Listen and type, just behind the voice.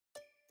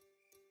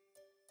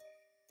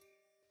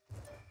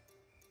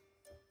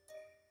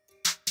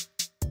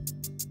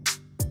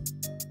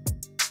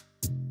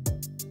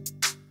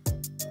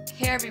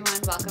Hey everyone,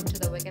 welcome to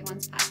the Wicked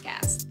Ones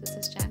podcast. This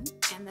is Jen.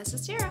 And this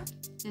is Tara.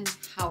 And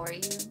how are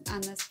you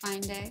on this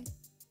fine day?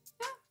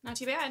 Yeah, not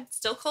too bad.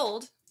 Still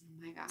cold.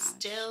 Oh my gosh.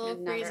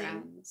 Still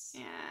freezing.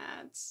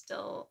 Yeah, it's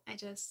still, I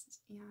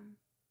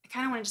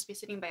kind of want to just be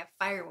sitting by a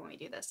fire when we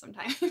do this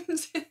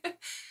sometimes.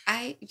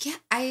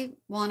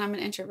 Well, and I'm an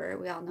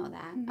introvert. We all know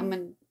that. Mm-hmm. I'm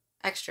an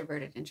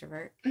extroverted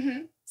introvert.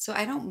 Mm-hmm. So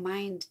I don't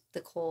mind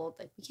the cold.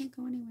 Like, we can't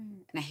go anywhere.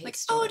 And I hate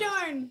stores. Oh,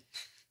 darn.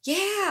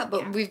 Yeah,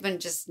 but we've been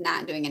just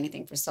not doing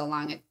anything for so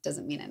long, it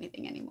doesn't mean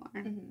anything anymore.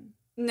 Mm-hmm.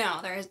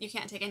 No, you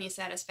can't take any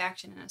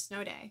satisfaction in a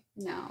snow day.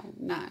 No,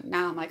 not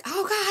now. I'm like,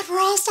 oh God, we're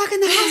all stuck in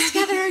the house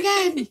together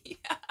again.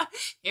 Yeah,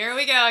 here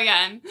we go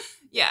again.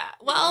 Yeah,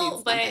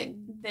 well, but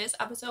this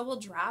episode will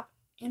drop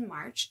in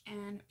March,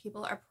 and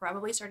people are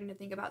probably starting to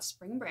think about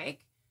spring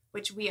break,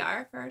 which we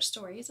are for our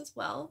stories as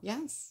well.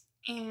 Yes.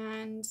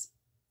 And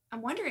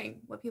I'm wondering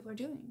what people are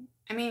doing.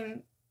 I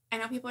mean, I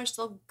know people are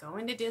still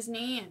going to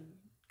Disney and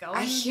going.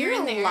 I hear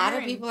a lot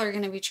of people are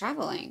going to be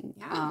traveling.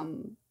 Yeah.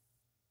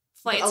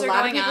 Flights are going up. A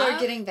lot of people are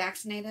getting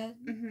vaccinated.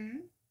 Mm-hmm.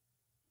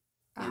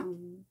 Yeah.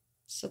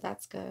 So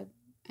that's good.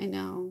 I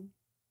know.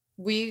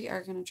 We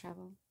are going to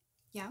travel.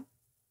 Yeah.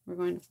 We're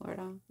going to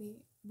Florida.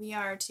 We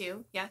are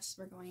too. Yes,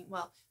 we're going.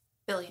 Well,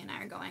 Billy and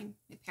I are going.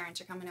 My parents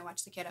are coming to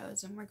watch the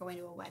kiddos, and we're going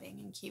to a wedding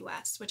in Key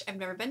West, which I've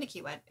never been to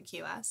Key West.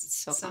 It's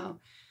so fun.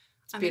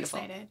 It's I'm beautiful.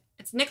 excited.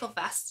 It's Nickel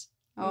Fest.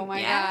 Oh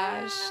my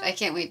gosh. I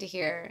can't wait to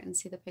hear and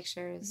see the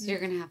pictures. Mm-hmm. You're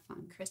going to have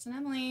fun. Chris and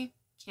Emily.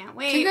 Can't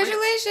wait.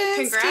 Congratulations.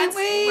 Congrats. Can't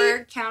wait.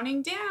 We're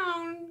counting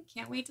down.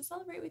 Can't wait to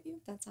celebrate with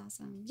you. That's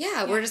awesome.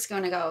 Yeah, we're just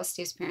going to go to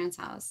Steve's parents'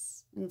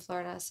 house in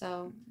Florida.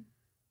 So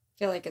I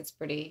feel like it's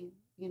pretty,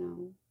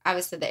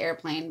 obviously the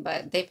airplane,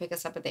 but they pick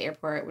us up at the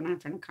airport. We don't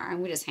have to rent a car,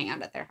 and we just hang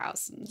out at their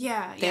house. And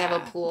they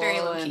have a pool. Very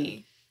low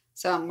key.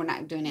 So we're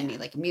not doing any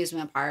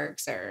amusement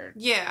parks or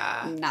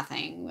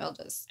nothing. We'll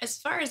just. As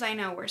far as I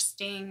know, we're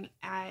staying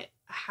at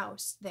a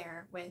house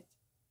there with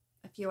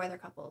a few other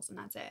couples, and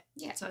that's it.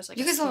 Yeah. So it's like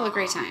you guys will have a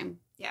great time.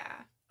 Yeah.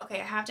 Okay,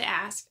 I have to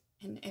ask,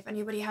 and if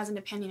anybody has an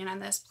opinion on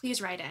this,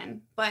 please write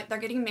in. But they're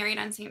getting married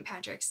on St.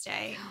 Patrick's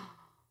Day.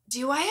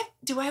 Do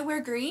I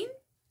wear green?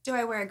 Do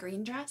I wear a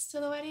green dress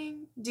to the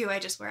wedding? Do I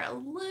just wear a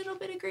little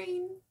bit of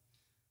green?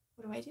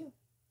 What do I do?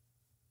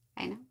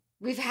 I know.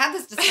 We've had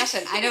this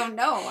discussion. I don't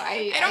know.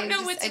 I don't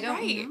know what's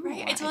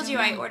right. I told you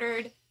I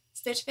ordered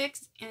Stitch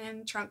Fix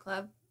and Trunk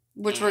Club.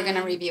 Which we're going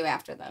to review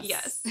after this.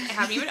 Yes. I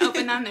haven't even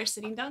opened them. They're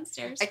sitting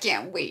downstairs. I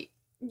can't wait.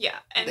 Yeah.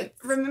 And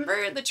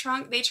remember the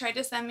trunk? They tried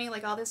to send me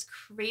all this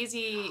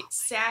crazy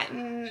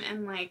satin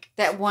and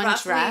that one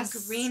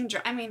dress. Green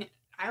dress. I mean,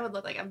 I would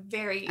look like a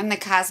very... And the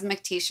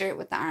cosmic t-shirt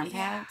with the arm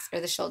pads or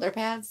the shoulder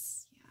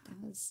pads.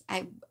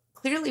 Yeah.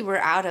 Clearly we're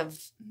out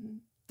of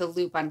the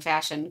loop on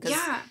fashion because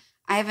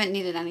I haven't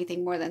needed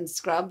anything more than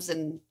scrubs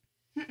and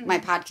my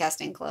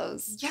podcasting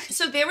clothes. Yeah.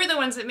 So they were the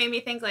ones that made me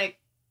think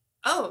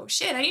oh,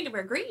 shit, I need to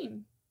wear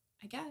green,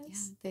 I guess.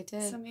 Yeah, they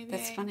did. So maybe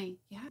That's funny.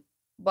 Yeah.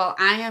 Well,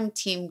 I am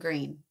team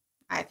green.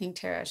 I think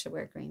Tara should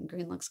wear green.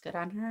 Green looks good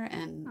on her.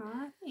 And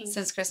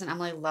since Chris and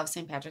Emily love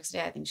St. Patrick's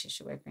Day, I think she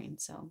should wear green.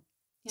 So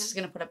she's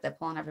going to put up that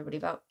poll and everybody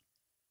vote.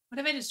 What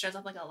if I just dress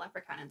up like a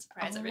leprechaun and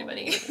surprise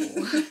everybody?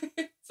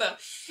 So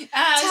stay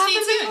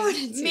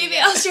tuned. Maybe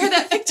I'll share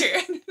that picture.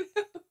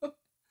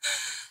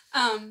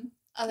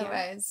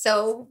 Otherwise,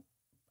 so...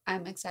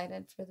 I'm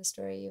excited for the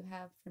story you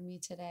have for me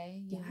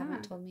today. You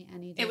haven't told me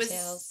any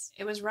details.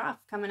 It was rough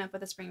coming up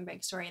with a spring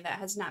break story that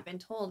has not been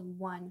told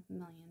 1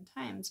 million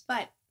times.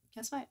 But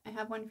guess what? I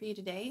have one for you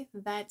today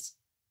that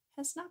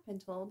has not been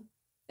told.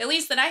 At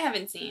least that I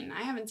haven't seen.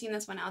 I haven't seen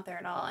this one out there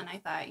at all. And I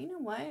thought, you know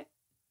what?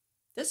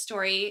 This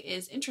story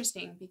is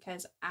interesting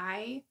because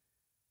I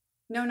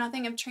know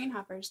nothing of train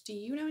hoppers. Do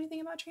you know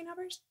anything about train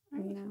hoppers?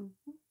 No.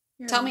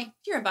 Tell me.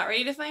 You're about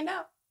ready to find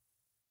out.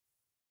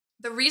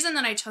 The reason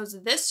that I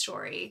chose this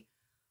story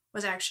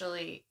was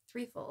actually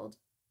threefold.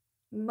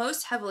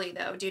 Most heavily,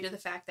 though, due to the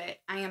fact that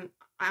I'm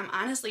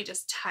honestly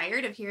just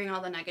tired of hearing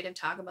all the negative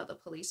talk about the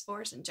police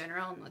force in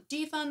general and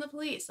defund the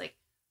police.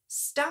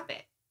 Stop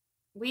it.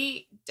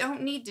 We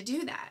don't need to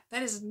do that.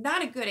 That is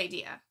not a good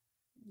idea.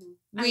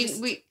 I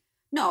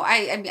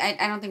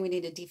don't think we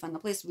need to defund the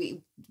police.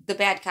 The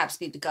bad cops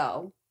need to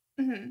go.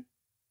 Mm-hmm.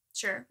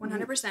 Sure,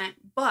 100%.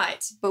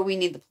 But we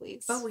need the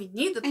police. I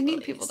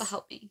need people to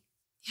help me.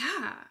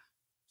 Yeah.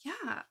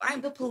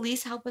 The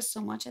police help us so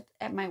much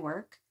at my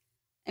work.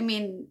 I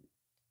mean,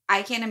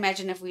 I can't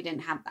imagine if we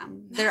didn't have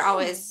them. No. They're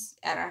always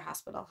at our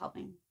hospital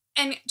helping.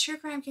 And true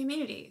crime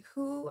community,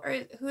 who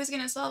is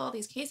going to solve all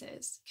these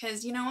cases?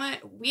 Because you know what?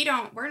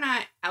 We're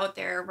not out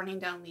there running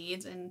down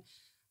leads and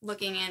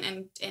looking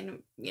in and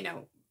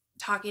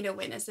talking to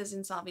witnesses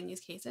and solving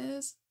these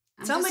cases.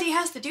 Somebody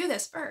has to do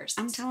this first.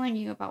 I'm telling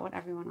you about what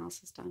everyone else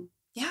has done.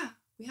 Yeah,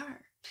 we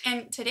are.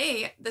 And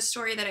today, the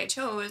story that I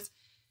chose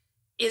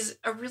is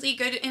a really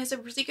good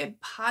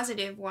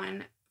positive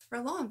one for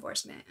law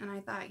enforcement. And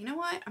I thought, you know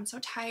what? I'm so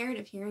tired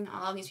of hearing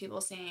all of these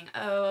people saying,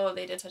 oh,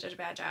 they did such a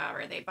bad job,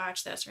 or they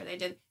botched this, or they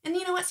did. And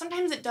you know what?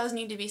 Sometimes it does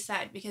need to be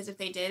said, because if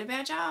they did a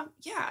bad job,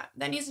 yeah,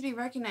 that needs to be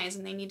recognized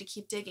and they need to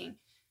keep digging.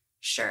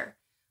 Sure.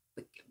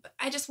 But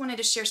I just wanted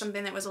to share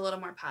something that was a little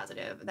more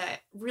positive,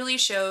 that really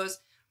shows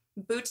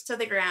boots to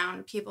the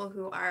ground, people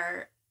who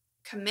are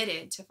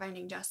committed to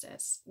finding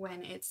justice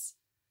when it's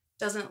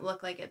doesn't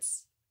look like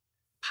it's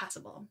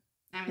possible.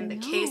 I mean, the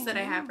case that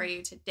I have for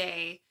you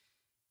today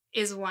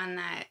is one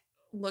that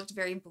looked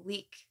very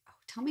bleak. Oh,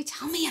 tell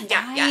me, I'm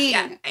dying.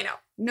 Yeah, I know.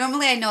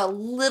 Normally I know a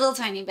little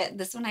tiny bit.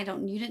 This one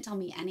you didn't tell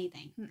me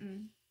anything.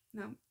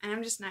 No, and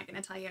I'm just not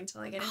going to tell you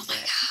until I get into it. Oh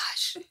my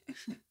gosh.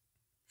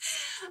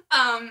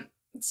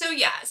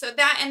 So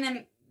that, and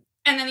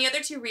then the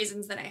other two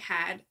reasons that I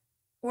had,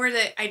 or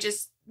that I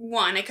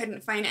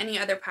couldn't find any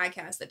other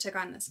podcast that took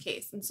on this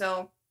case. And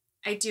so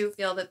I do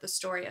feel that the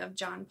story of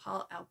John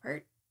Paul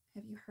Alpert,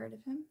 have you heard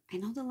of him? I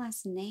know the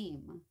last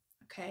name.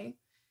 Okay.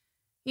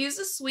 He was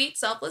a sweet,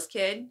 selfless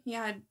kid. He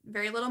had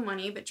very little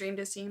money, but dreamed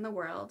of seeing the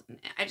world. And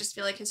I just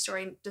feel like his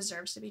story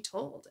deserves to be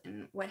told,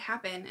 and what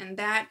happened, and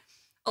that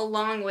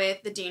along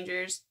with the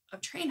dangers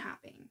of train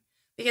hopping.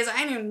 Because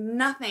I knew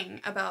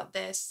nothing about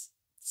this,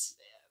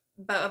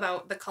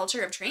 about the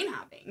culture of train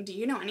hopping. Do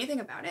you know anything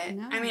about it?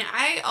 No. I mean,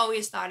 I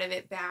always thought of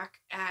it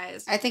back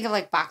as... I think of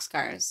like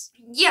boxcars.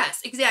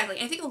 Yes, exactly.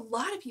 I think a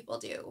lot of people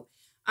do.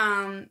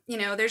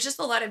 There's just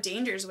a lot of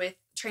dangers with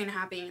train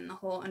hopping and the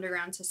whole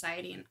underground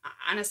society. And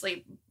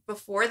honestly,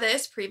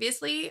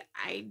 previously,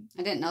 I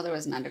didn't know there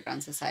was an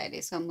underground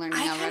society, so I'm learning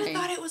already. I kind of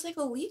thought it was like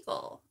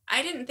illegal.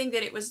 I didn't think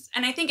that it was,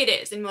 and I think it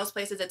is. In most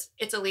places,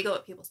 it's illegal,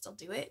 but people still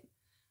do it.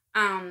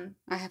 I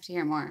have to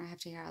hear more. I have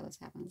to hear how this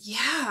happens.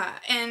 Yeah,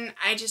 and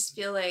I just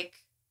feel like,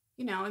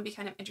 it'd be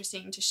kind of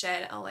interesting to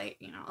shed a light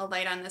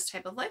on this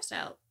type of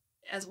lifestyle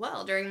as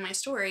well during my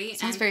story. It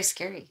sounds very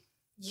scary.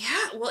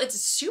 Yeah, well,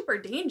 it's super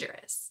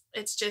dangerous.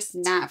 It's just...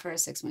 Not for a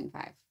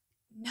 6.5.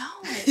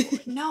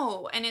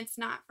 No, and it's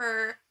not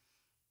for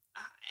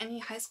any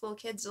high school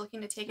kids looking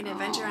to take an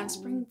adventure on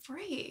spring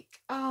break.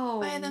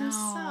 By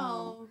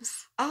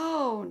themselves.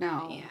 Oh,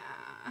 no.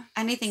 Yeah.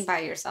 Anything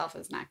by yourself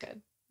is not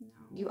good. No.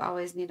 You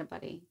always need a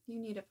buddy. You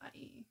need a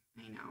buddy.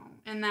 I know.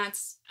 And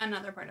that's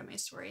another part of my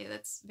story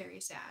that's very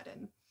sad,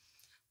 and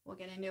we'll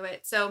get into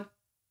it. So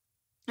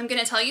I'm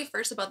going to tell you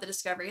first about the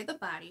discovery of the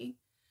body,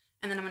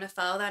 and then I'm going to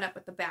follow that up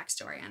with the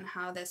backstory on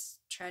how this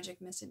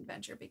tragic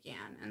misadventure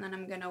began. And then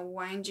I'm going to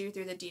wind you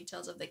through the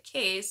details of the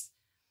case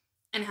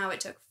and how it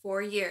took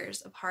 4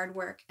 years of hard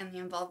work and the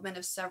involvement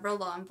of several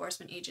law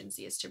enforcement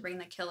agencies to bring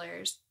the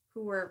killers,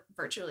 who were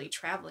virtually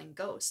traveling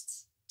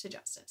ghosts, to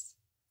justice.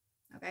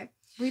 Okay?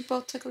 We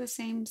both took the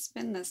same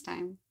spin this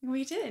time.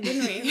 We did,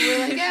 didn't we? We were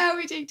like, yeah,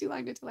 we take too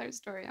long to tell our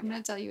story. I'm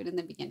going to tell you it in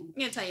the beginning. I'm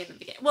going to tell you in the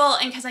beginning. Well,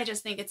 and because I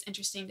just think it's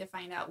interesting to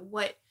find out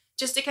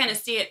just to kind of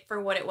see it for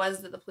what it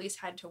was that the police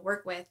had to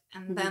work with,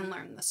 and then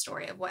learn the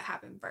story of what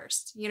happened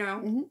first,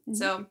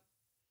 So,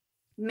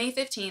 May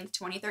 15th,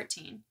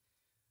 2013,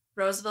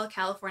 Roseville,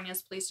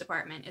 California's police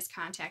department is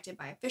contacted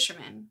by a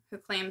fisherman who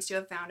claims to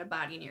have found a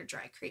body near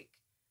Dry Creek,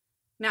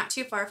 not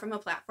too far from a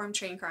platform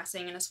train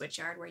crossing and a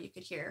switchyard where you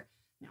could hear,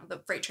 the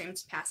freight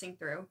trains passing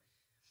through.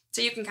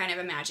 So you can kind of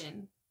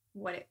imagine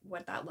what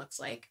that looks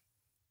like.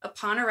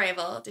 Upon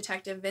arrival,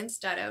 Detective Vince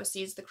Doe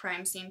sees the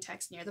crime scene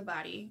text near the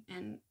body,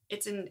 and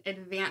it's in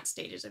advanced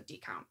stages of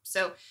decomp.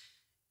 So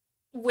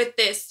with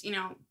this,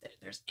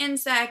 there's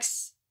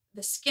insects,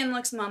 the skin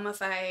looks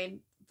mummified,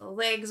 the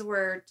legs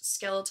were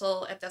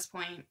skeletal at this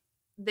point.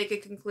 They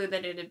could conclude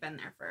that it had been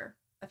there for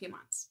a few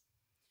months.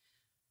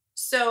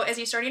 So as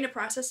he's starting to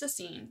process the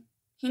scene,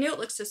 he knew it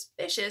looked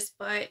suspicious,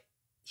 but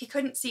he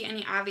couldn't see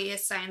any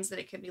obvious signs that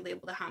it could be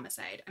labeled a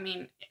homicide. I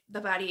mean,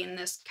 the body in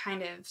this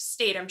kind of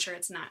state, I'm sure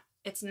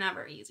it's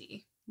never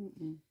easy.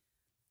 Mm-mm.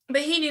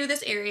 But he knew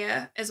this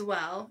area as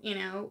well,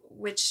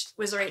 which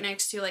was right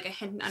next to like a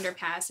hidden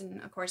underpass.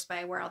 And of course,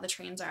 by where all the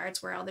trains are,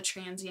 it's where all the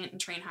transient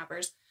and train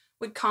hoppers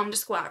would come to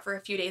squat for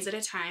a few days at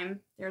a time.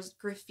 There's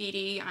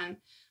graffiti on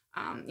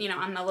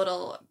the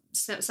little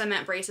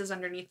cement braces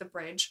underneath the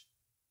bridge.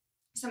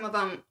 Some of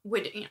them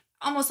would,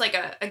 almost like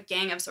a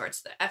gang of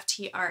sorts, the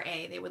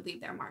FTRA, they would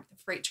leave their mark, the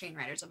Freight Train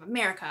Riders of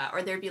America,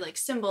 or there'd be like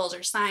symbols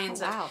or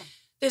signs of,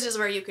 this is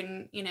where you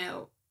can,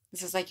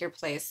 This is like your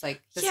place,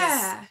 like, this is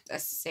a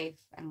safe,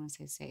 I don't want to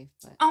say safe,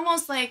 but.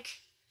 Almost like,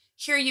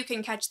 here you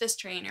can catch this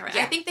train, or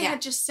I think they had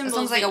just symbols. It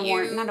sounds like a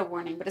warning, not a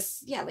warning, but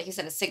like you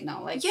said, a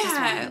signal. Like,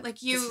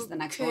 like you this is the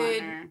next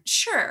could, one, or.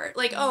 Sure,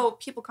 like, oh,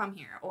 people come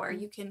here, or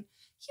you can,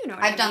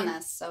 what I've done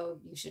this, so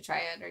you should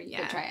try it, or you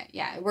could try it.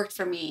 Yeah, it worked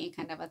for me,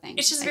 kind of a thing.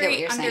 It's just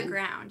very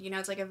underground,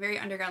 it's like a very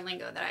underground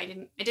lingo that I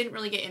didn't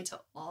really get into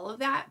all of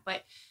that,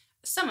 but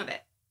some of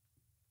it.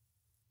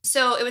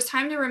 So it was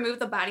time to remove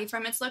the body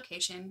from its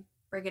location,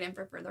 bring it in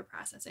for further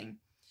processing.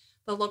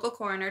 The local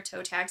coroner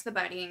toe tags the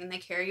body, and they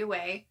carry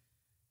away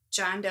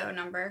John Doe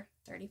number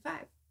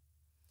 35.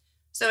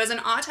 So as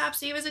an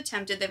autopsy was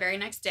attempted the very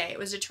next day, it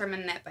was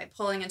determined that by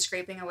pulling and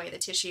scraping away the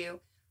tissue,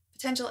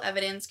 potential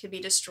evidence could be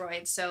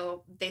destroyed.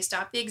 So they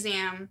stopped the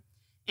exam,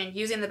 And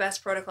using the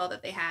best protocol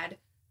that they had,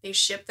 they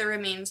shipped the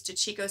remains to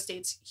Chico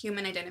State's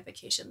Human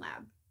Identification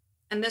Lab.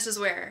 And this is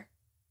where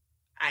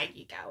I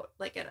geek out,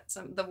 like at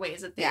some of the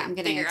ways that they I'm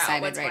getting figure excited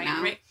out what's right going now.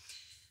 on, right?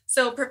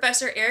 So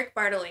Professor Eric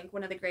Bartlink,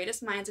 one of the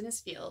greatest minds in his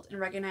field and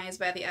recognized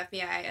by the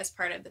FBI as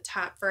part of the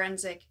top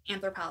forensic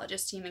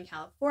anthropologist team in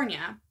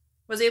California,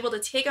 was able to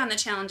take on the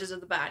challenges of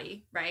the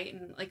body, right?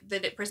 And like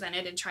that it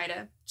presented and try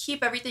to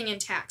keep everything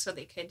intact so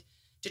they could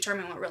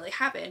determine what really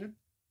happened.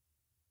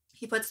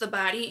 He puts the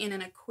body in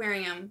an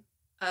aquarium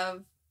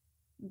of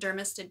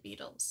dermistid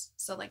beetles.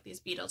 So like these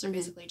beetles are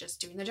basically just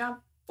doing the job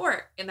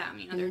for them.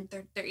 You know,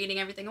 they're eating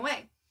everything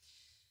away.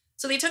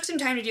 So they took some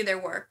time to do their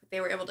work.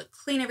 They were able to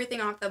clean everything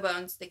off the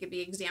bones so they could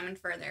be examined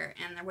further,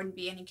 and there wouldn't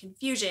be any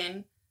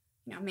confusion,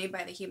 you know, made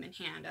by the human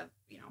hand of,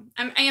 you know,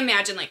 I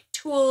imagine like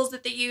tools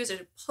that they use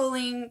or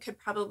pulling could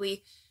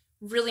probably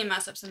really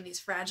mess up some of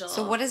these fragile.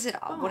 So what is it?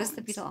 Bones. What does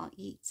the beetle all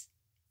eat?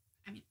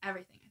 I mean,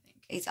 everything, I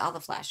think. Eats all the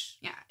flesh.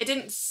 Yeah. It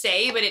didn't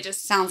say, but it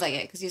just sounds like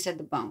it because you said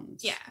the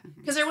bones. Yeah.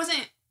 Because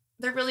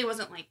there really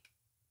wasn't like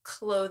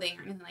clothing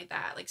or anything like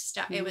that. Like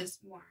stuff. It was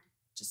more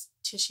just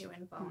tissue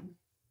and bone.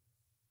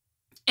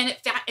 And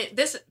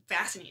this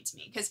fascinates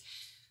me because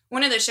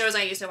one of the shows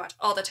I used to watch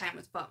all the time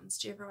was Bones.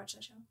 Did you ever watch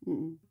that show?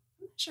 I'm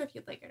not sure if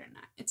you'd like it or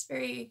not.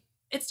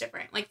 It's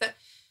different. Like the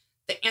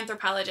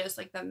anthropologist,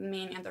 like the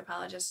main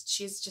anthropologist,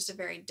 she's just a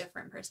very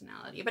different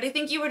personality. But I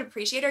think you would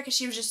appreciate her because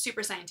she was just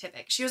super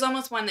scientific. She was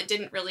almost one that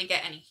didn't really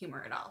get any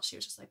humor at all. She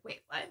was just like, wait,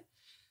 what?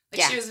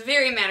 Like she was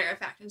very matter of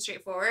fact and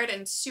straightforward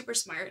and super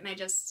smart. And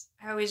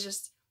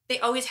they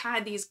always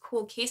had these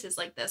cool cases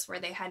like this where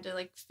they had to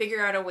like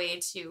figure out a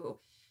way to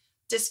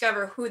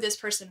discover who this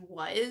person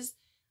was.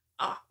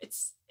 Oh,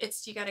 it's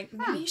you gotta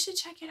maybe you should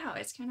check it out.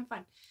 It's kind of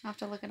fun. I'll have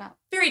to look it up.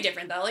 Very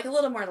different though, like a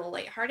little more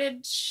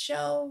lighthearted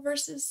show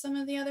versus some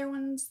of the other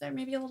ones that are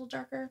maybe a little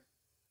darker.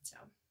 So,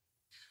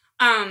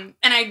 and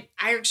I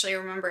actually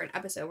remember an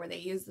episode where they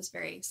used this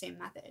very same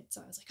method.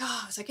 So I was like,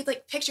 oh, so I could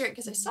like picture it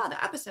because I saw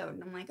the episode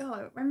and I'm like, oh,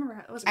 I remember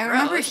how it was. I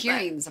remember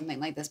hearing something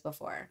like this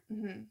before.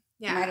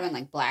 Yeah, it might have been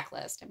like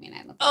Blacklist. I mean,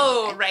 I love.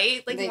 Oh,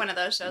 right, like one of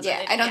those shows.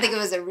 Yeah, I don't think it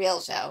was a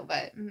real show,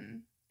 but.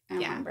 I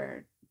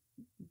remember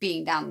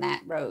being down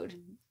that road.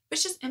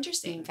 It's just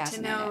interesting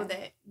to know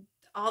that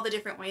all the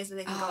different ways that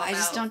they can go about. I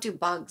just don't do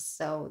bugs,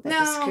 so that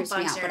just creeps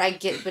me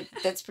out. But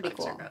that's pretty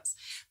cool.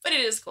 But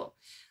it is cool.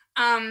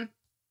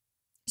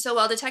 So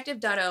while Detective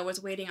Dutto was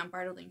waiting on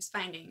Bartlink's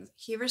findings,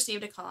 he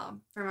received a call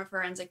from a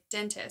forensic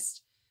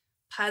dentist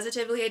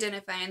positively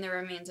identifying the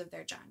remains of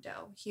their John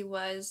Doe. He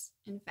was,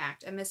 in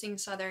fact, a missing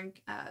Southern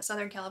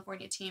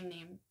California team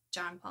named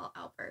John Paul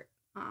Albert.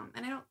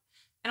 And I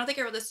don't think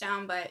I wrote this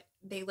down, but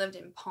they lived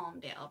in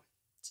Palmdale,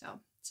 so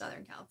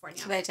Southern California.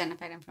 So they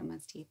identified him from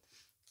his teeth.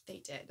 They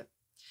did.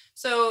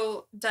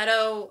 So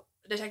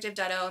Detective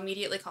Dutto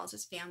immediately calls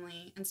his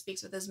family and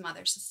speaks with his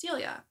mother,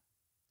 Cecilia.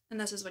 And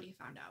this is what he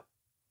found out.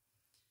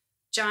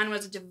 John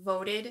was a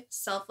devoted,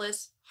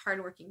 selfless,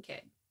 hardworking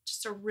kid.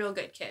 Just a real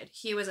good kid.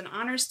 He was an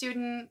honor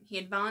student. He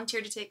had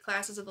volunteered to take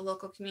classes at the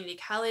local community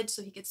college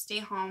so he could stay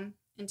home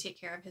and take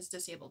care of his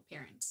disabled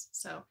parents.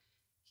 So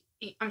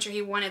I'm sure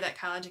he wanted that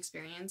college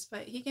experience,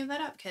 but he gave that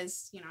up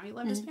because, you know, he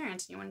loved his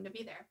parents and he wanted to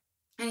be there.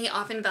 And he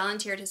often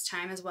volunteered his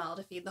time as well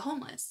to feed the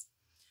homeless.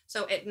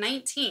 So at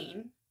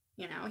 19,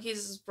 you know,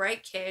 he's this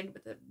bright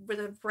kid with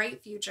a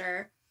bright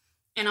future.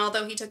 And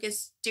although he took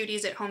his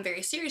duties at home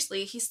very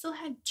seriously, he still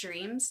had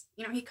dreams.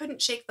 You know, he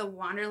couldn't shake the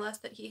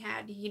wanderlust that he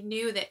had. He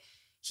knew that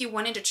he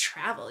wanted to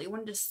travel. He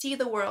wanted to see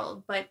the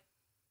world. But,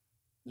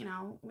 you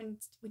know, when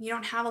you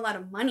don't have a lot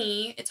of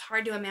money, it's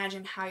hard to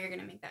imagine how you're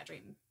going to make that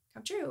dream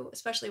come true,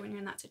 especially when you're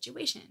in that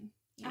situation.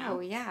 You know? Oh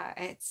yeah,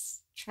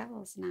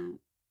 travel's not.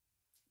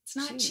 It's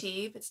not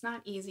cheap. It's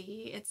not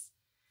easy. It's,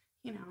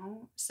 you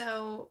know.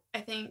 So I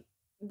think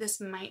this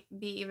might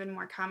be even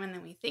more common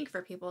than we think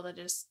for people to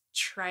just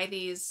try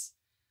these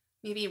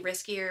maybe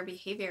riskier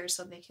behaviors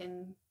so they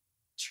can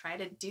try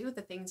to do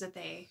the things that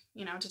they,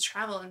 you know, to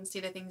travel and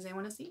see the things they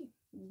want to see,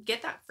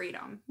 get that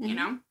freedom, you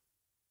know.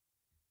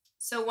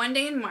 So one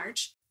day in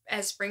March,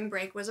 as spring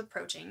break was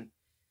approaching,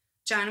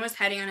 John was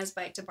heading on his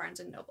bike to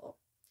Barnes & Noble.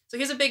 So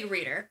he's a big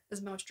reader,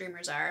 as most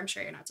dreamers are. I'm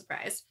sure you're not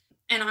surprised.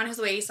 And on his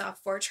way, he saw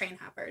 4 train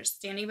hoppers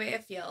standing by a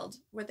field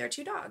with their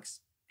 2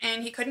 dogs.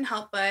 And he couldn't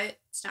help but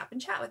stop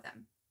and chat with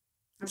them.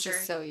 I'm sure.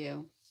 Just so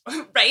you.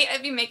 Right?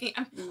 I'd be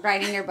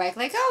riding your bike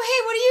like, oh,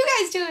 hey, what are you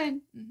guys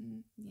doing?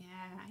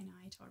 Yeah, I know.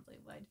 I totally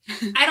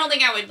would. I don't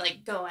think I would,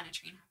 like, go on a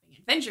train hopping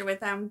adventure with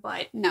them,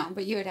 but... No,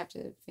 but you would have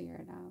to figure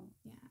it out.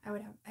 Yeah,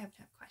 I have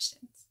to have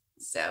questions.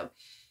 So...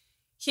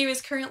 he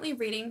was currently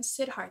reading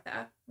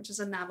Siddhartha, which is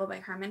a novel by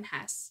Hermann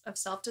Hesse of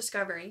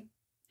self-discovery,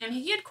 and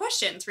he had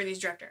questions for these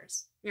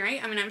drifters,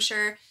 right? I mean, I'm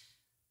sure,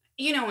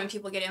 you know, when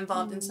people get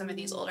involved in some of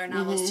these older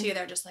novels too,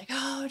 they're just like,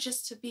 oh,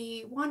 just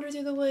to wander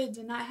through the woods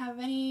and not have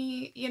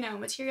any, you know,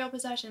 material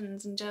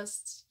possessions and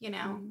just, you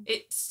know,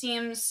 it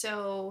seems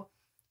so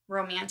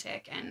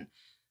romantic and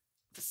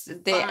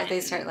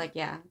they start like,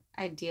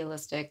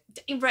 idealistic.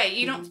 Right.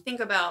 You don't think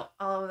about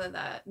all of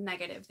the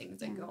negative things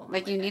that go on.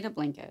 Like you need a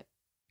blanket.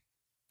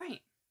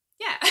 Right.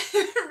 Yeah,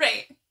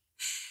 right.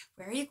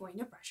 Where are you going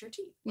to brush your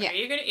teeth? Where are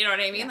you going to, you know what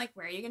I mean? Like,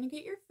 where are you going to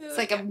get your food? It's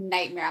like a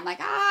nightmare. I'm like,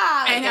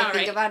 I know,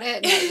 think about it,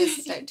 and I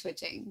just start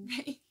twitching.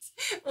 Right.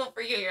 Well,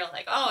 for you, you're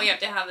like, oh, you have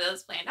to have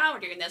this planned out. We're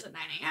doing this at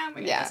 9 a.m.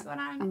 We got this going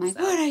on. I'm like,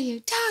 what are you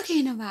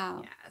talking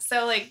about? Yeah.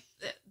 So, like,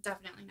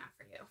 definitely not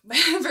for you. But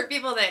for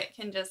people that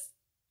can just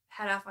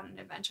head off on an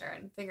adventure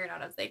and figure it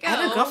out as they go. I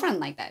had a girlfriend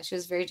like that. She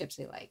was very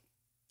gypsy-like.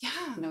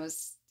 Yeah. And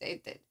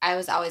I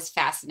was always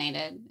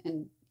fascinated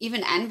and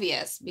even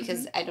envious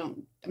because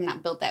I'm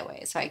not built that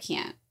way, so I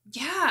can't.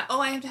 Yeah. Oh,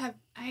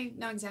 I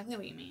know exactly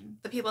what you mean.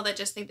 The people that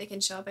just think they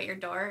can show up at your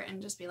door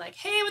and just be like,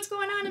 hey, what's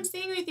going on? I'm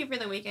staying with you for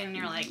the weekend. And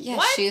you're like, yeah,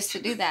 what? She used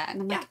to do that.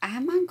 And I'm like,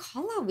 I'm on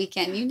call all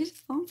weekend. You need a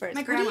phone first.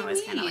 My grandma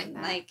was kind of like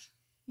that. Like,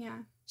 yeah.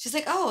 She's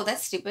like, oh,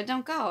 that's stupid.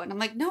 Don't go. And I'm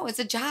like, no, it's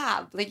a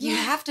job. Like, you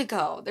have to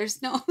go.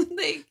 There's no, like. But I'm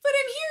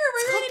here.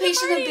 We're called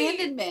patient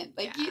abandonment.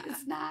 Like,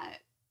 it's not.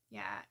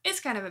 Yeah. It's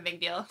kind of a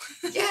big deal.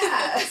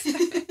 Yeah.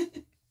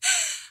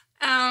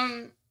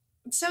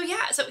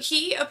 So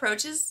he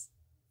approaches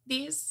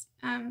these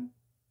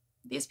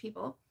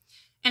people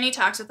and he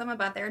talks with them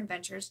about their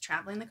adventures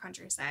traveling the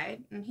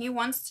countryside, and he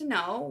wants to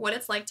know what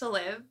it's like to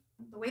live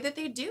the way that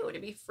they do, to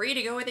be free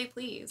to go where they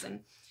please.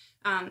 And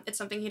it's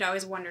something he'd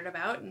always wondered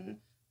about, and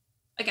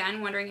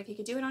again, wondering if he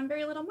could do it on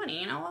very little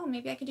money. Well,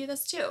 maybe I could do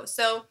this too.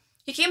 So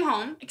he came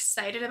home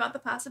excited about the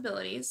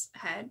possibilities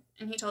ahead,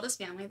 and he told his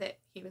family that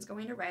he was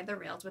going to ride the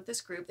rails with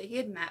this group that he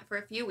had met for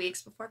a few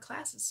weeks before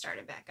classes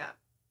started back up.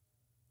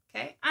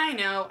 Okay, I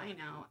know.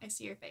 I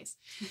see your face.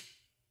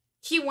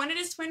 He wanted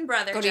his twin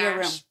brother, Go to your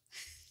room.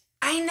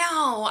 I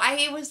know.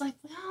 I was like,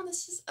 well,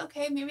 this is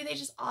okay. Maybe they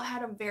just all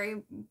had a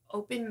very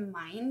open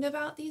mind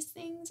about these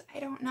things. I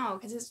don't know,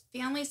 because his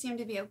family seemed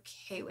to be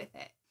okay with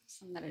it.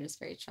 Some that are just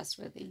very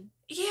trustworthy.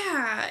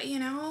 Yeah,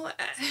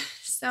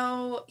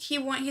 so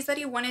he said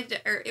he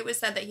wanted, or it was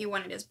said that he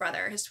wanted his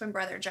twin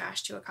brother,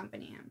 Josh, to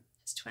accompany him,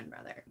 his twin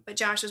brother. But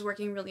Josh was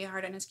working really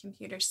hard on his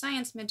computer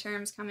science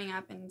midterms coming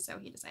up, and so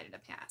he decided to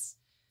pass.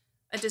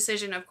 A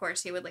decision, of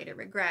course, he would later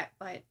regret,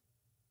 but,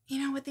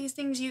 with these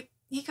things,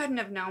 he couldn't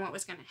have known what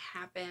was going to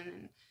happen.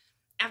 And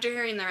after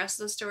hearing the rest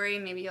of the story,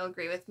 maybe you'll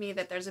agree with me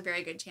that there's a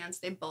very good chance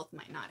they both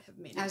might not have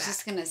made it back. I was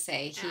just going to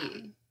say,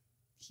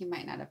 he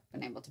might not have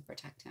been able to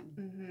protect him.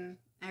 Mm-hmm.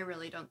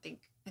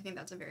 I think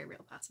that's a very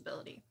real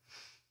possibility.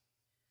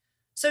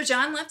 So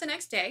John left the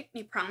next day,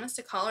 and he promised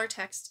to call or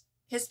text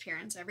his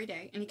parents every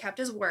day, and he kept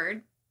his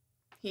word.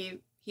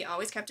 He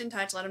always kept in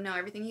touch, let them know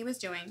everything he was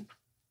doing,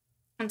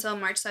 until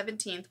March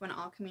 17th, when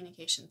all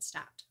communication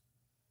stopped.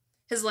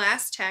 His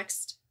last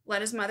text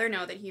let his mother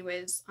know that he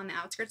was on the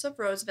outskirts of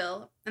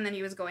Roseville, and then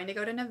he was going to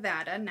go to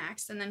Nevada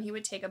next, and then he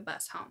would take a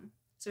bus home.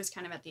 So he was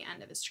kind of at the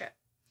end of his trip.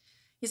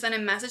 He sent a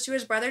message to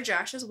his brother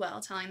Josh as well,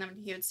 telling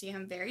them he would see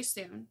him very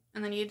soon,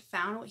 and then he had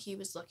found what he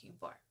was looking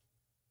for.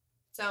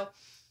 So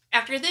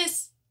after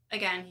this,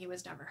 again, he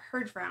was never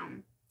heard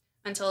from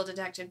until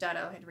Detective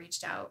Doe had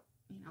reached out,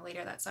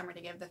 later that summer to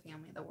give the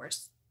family the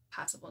worst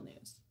possible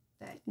news,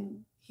 that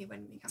he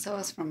wouldn't be coming So it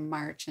was from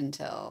March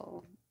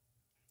until...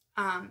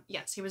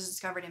 Yes, he was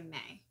discovered in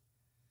May.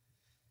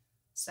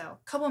 So a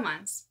couple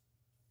months.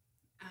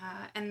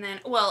 And then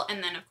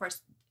of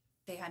course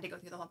they had to go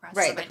through the whole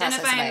process of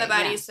identifying the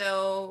body. Yeah.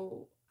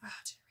 So to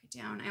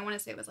write down, I want to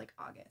say it was like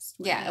August.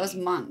 Yeah, it was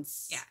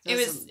months. Yeah,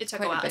 it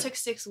took a while. It took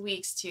 6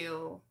 weeks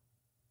to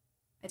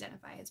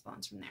identify his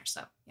bones from there.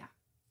 So yeah,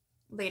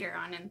 later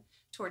on and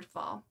toward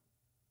fall.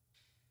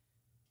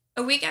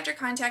 A week after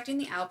contacting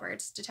the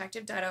Alberts,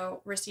 Detective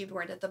Doe received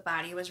word that the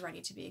body was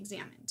ready to be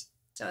examined.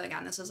 So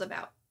again, this was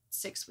about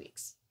 6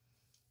 weeks.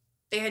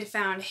 They had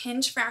found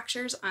hinge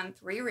fractures on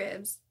 3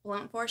 ribs,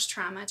 blunt force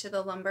trauma to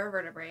the lumbar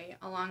vertebrae,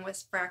 along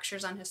with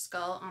fractures on his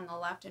skull on the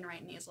left and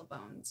right nasal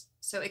bones.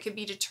 So it could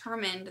be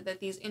determined that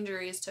these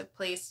injuries took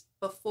place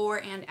before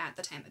and at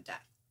the time of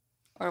death.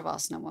 Or while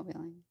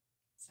snowmobiling.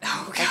 So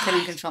I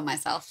couldn't control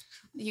myself.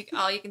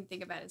 All you can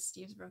think about is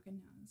Steve's broken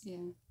nose.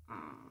 Yeah.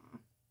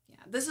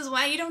 Yeah. This is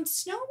why you don't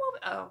snowmobile.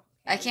 Oh.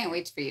 Okay. I can't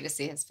wait for you to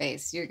see his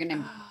face. You're going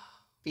to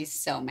be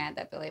so mad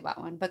that Billy bought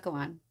one, but go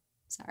on.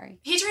 Sorry.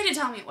 He tried to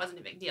tell me it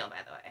wasn't a big deal, by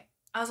the way.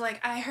 I was like,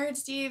 I heard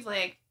Steve,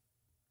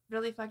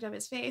 really fucked up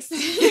his face. He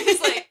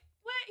was like,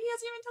 what? He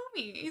hasn't even told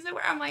me. He said,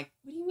 I'm like,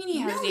 what do you mean he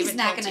hasn't even told you? He's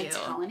not going to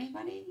tell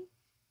anybody.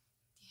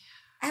 Yeah.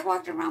 I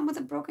walked around with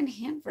a broken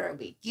hand for a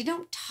week. You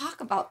don't talk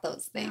about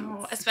those things.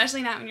 No,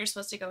 especially not when you're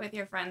supposed to go with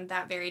your friend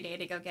that very day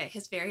to go get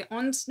his very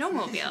own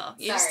snowmobile.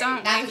 You just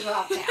don't. Not to go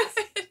off task.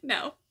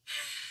 No.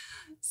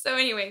 So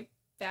anyway,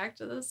 back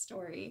to the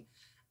story.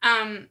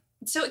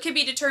 So it could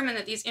be determined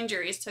that these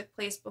injuries took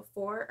place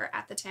before or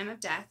at the time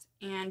of death,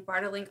 and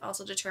Bartlink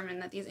also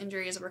determined that these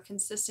injuries were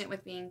consistent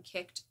with being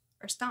kicked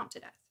or stomped to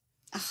death.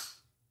 Ugh.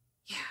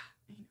 Yeah,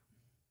 I know.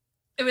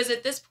 It was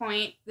at this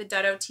point that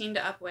Doe teamed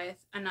up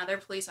with another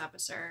police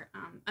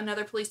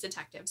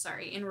detective,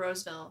 in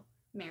Roseville,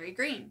 Mary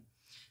Green.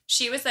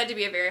 She was said to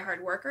be a very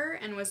hard worker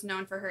and was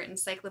known for her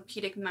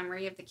encyclopedic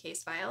memory of the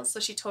case files. So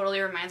she totally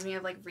reminds me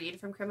of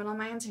Reed from Criminal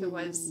Minds, who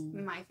was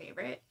my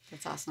favorite.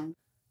 That's awesome.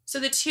 So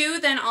the two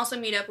then also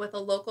meet up with a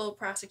local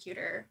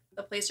prosecutor,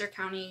 the Placer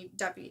County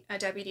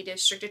Deputy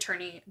District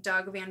Attorney,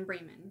 Doug Van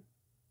Bremen.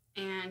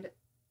 And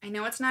I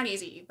know it's not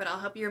easy, but I'll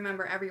help you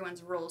remember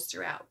everyone's roles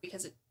throughout,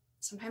 because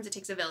sometimes it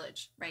takes a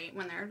village, right,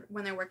 when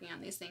they're working on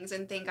these things.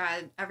 And thank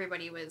God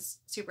everybody was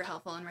super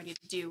helpful and ready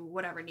to do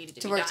whatever needed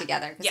to be done. To work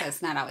together, because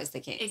that's not always the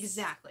case.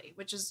 Exactly,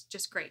 which is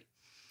just great.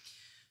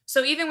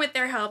 So even with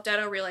their help,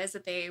 Dado realized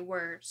that they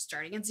were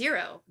starting at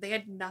zero. They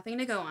had nothing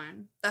to go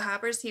on. The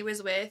hoppers he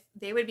was with,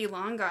 they would be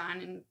long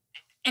gone and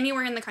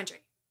anywhere in the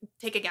country.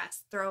 Take a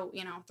guess. Throw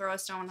a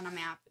stone on a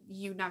map.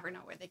 You never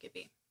know where they could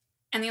be.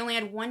 And they only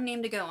had one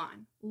name to go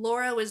on.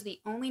 Laura was the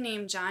only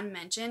name John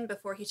mentioned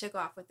before he took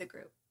off with the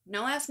group.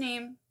 No last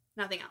name,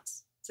 nothing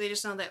else. So they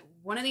just know that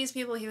one of these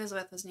people he was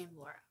with was named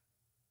Laura.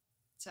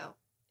 So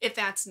if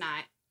that's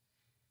not,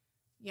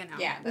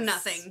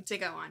 nothing to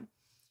go on.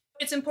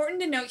 It's important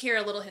to note here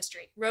a little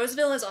history.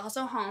 Roseville is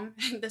also home.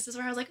 This is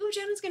where I was like, oh,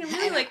 Jenna's going to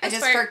really like this I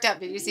just perked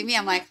up. Did you see me?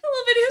 I'm like, a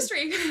little bit of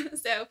history.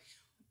 So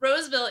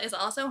Roseville is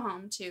also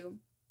home to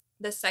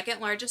the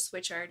second largest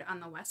switchyard on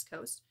the West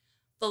Coast.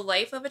 The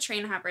life of a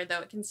train hopper, though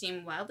it can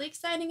seem wildly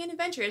exciting and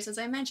adventurous, as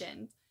I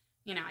mentioned,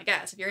 I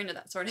guess if you're into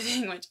that sort of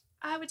thing, which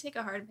I would take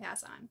a hard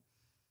pass on,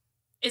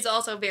 is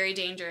also very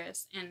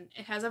dangerous, and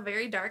it has a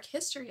very dark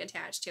history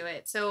attached to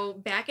it. So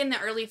back in the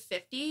early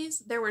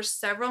 50s, there were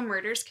several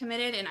murders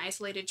committed in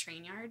isolated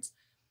train yards,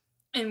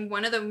 and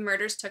one of the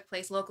murders took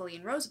place locally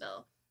in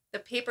Roseville. The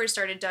papers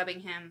started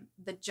dubbing him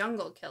the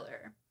Jungle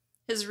Killer.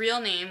 His real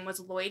name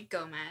was Lloyd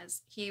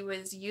Gomez. He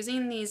was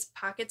using these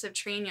pockets of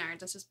train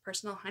yards as his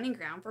personal hunting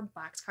ground for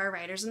boxcar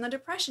riders in the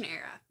Depression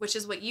era, which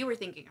is what you were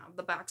thinking of,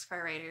 the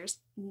boxcar riders,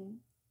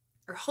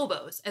 or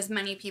hobos, as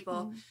many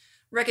people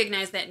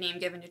recognize that name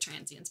given to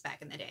transients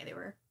back in the day. They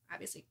were,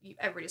 obviously,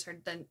 everybody's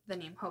heard the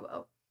name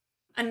hobo.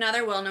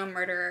 Another well-known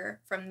murderer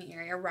from the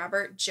area,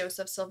 Robert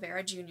Joseph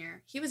Silvera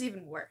Jr., he was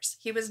even worse.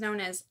 He was known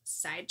as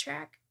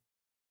Sidetrack.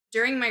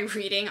 During my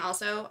reading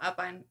also up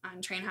on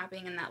train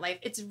hopping and that life,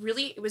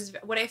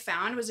 what I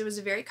found was it was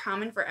very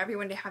common for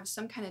everyone to have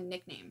some kind of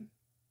nickname.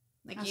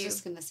 Like I was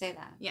just going to say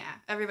that. Yeah,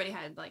 everybody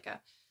had like a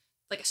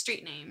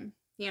street name,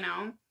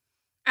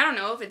 I don't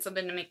know if it's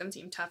something to make them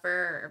seem tougher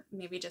or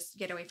maybe just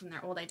get away from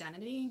their old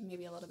identity,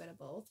 maybe a little bit of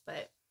both,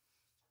 but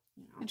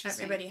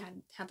everybody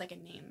had like a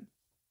name.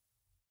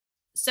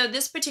 So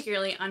this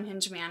particularly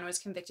unhinged man was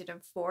convicted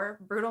of 4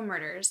 brutal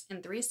murders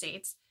in 3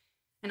 states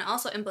and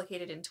also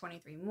implicated in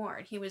 23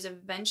 more. He was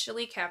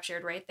eventually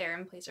captured right there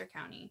in Placer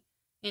County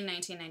in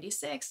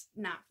 1996,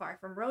 not far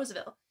from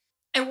Roseville.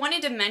 I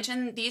wanted to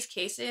mention these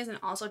cases and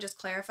also just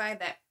clarify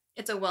that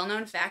it's a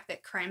well-known fact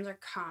that crimes are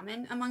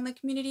common among the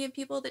community of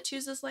people that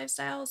choose this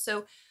lifestyle.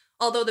 So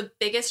although the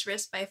biggest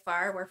risks by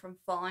far were from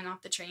falling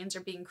off the trains or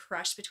being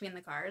crushed between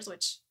the cars,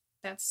 which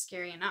that's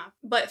scary enough.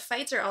 But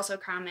fights are also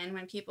common.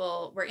 When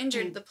people were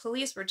injured, the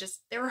police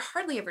they were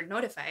hardly ever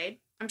notified.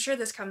 I'm sure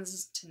this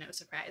comes to no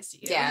surprise to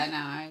you.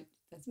 Yeah,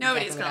 no.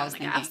 Nobody's calling the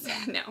cops.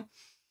 Yeah. No.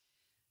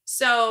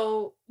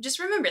 So just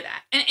remember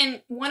that.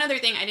 And one other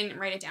thing, I didn't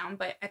write it down,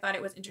 but I thought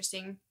it was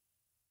interesting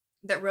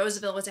that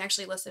Roseville was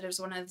actually listed as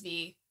one of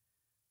the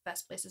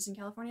best places in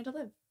California to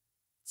live.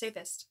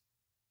 Safest.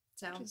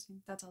 So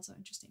that's also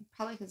interesting.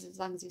 Probably because as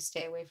long as you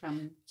stay away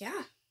from...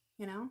 Yeah,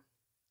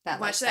 that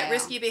watch that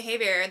risky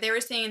behavior. They were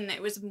saying that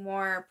it was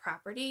more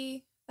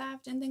property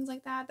theft and things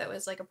like that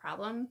was like a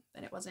problem,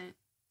 that it wasn't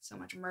so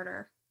much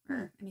murder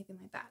or anything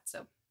like that.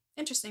 So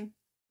interesting.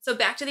 So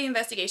back to the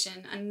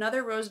investigation,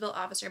 another Roseville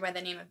officer by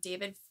the name of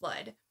David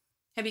Flood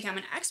had become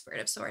an expert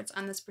of sorts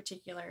on this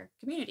particular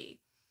community.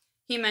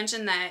 He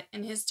mentioned that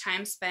in his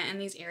time spent in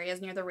these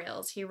areas near the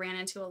rails, he ran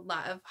into a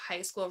lot of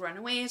high school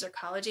runaways or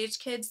college-age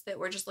kids that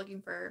were just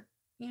looking for,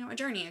 a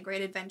journey, a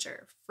great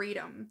adventure,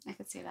 freedom. I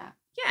could see that.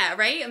 Yeah,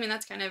 right? I mean,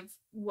 that's kind of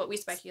what we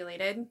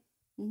speculated.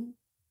 Mm-hmm.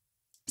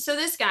 So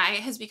this guy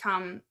has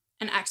become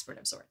an expert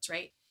of sorts,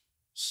 right?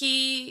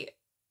 He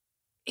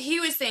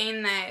was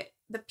saying that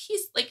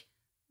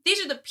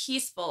these are the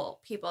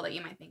peaceful people that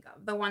you might think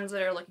of, the ones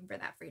that are looking for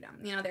that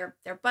freedom.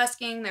 They're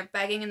busking, they're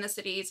begging in the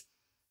cities.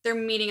 They're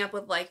meeting up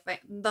with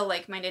the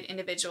like-minded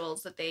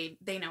individuals that they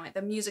know at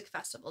the music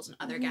festivals and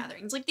other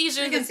gatherings. Like these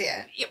are, you can see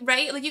it,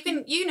 right? Like you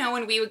can,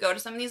 when we would go to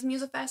some of these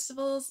music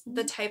festivals,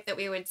 the type that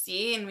we would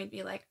see, and we'd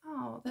be like,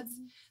 oh, they're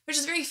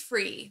just very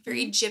free,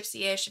 very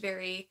gypsy-ish,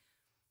 very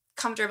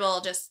comfortable,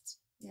 just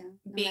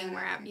being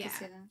wherever.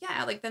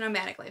 Yeah, like the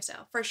nomadic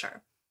lifestyle for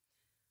sure.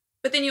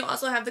 But then you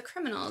also have the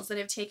criminals that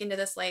have taken to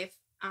this life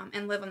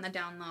and live on the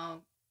down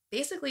low,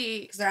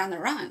 basically because they're on the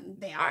run.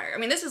 They are. I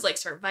mean, this is like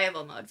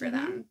survival mode for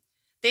them.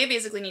 They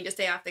basically need to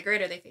stay off the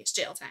grid or they face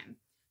jail time.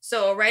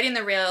 So riding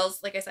the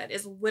rails, like I said,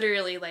 is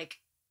literally like,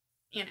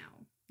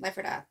 life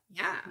or death.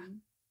 Yeah.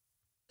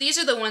 These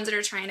are the ones that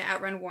are trying to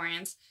outrun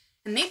warrants,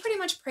 and they pretty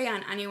much prey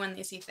on anyone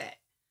they see fit.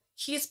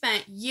 He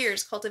spent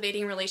years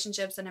cultivating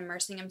relationships and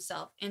immersing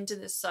himself into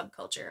this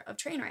subculture of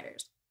train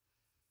riders.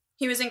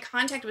 He was in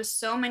contact with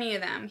so many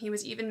of them. He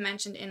was even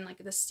mentioned in like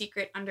the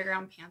secret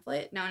underground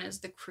pamphlet known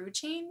as the Crew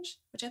Change,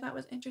 which I thought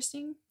was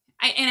interesting.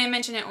 I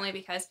mention it only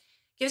because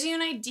gives you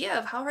an idea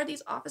of how hard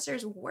these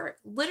officers work.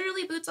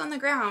 Literally boots on the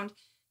ground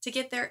to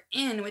get their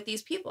in with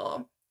these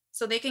people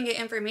so they can get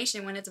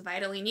information when it's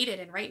vitally needed.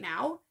 And right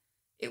now,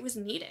 it was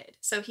needed.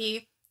 So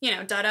he,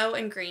 Doe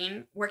and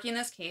Green working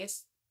this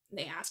case,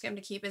 they ask him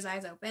to keep his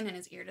eyes open and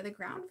his ear to the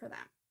ground for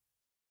them.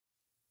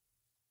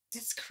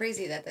 It's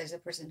crazy that there's a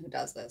person who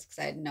does this because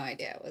I had no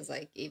idea it was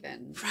like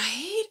even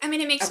right. I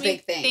mean, it makes me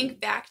think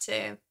back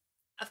to,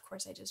 of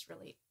course, I just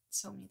relate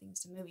so many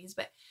things to movies,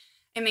 but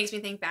it makes me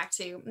think back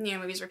to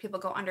movies where people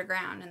go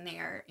underground and they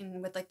are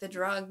in with like the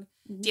drug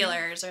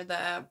dealers or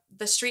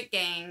the street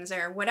gangs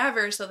or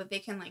whatever, so that they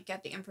can like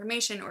get the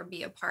information or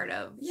be a part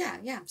of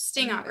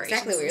sting operations.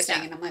 Exactly what you're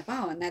saying, and I'm like,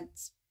 wow, and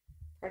that's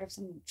part of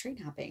some train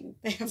hopping.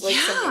 They have like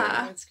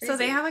so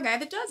they have a guy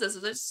that does this.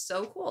 So it's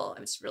so cool.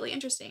 It's really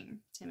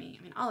interesting to me.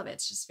 I mean, all of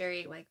it's just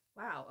very like,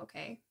 wow,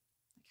 okay,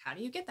 like how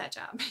do you get that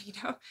job?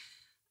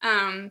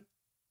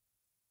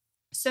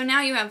 So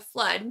now you have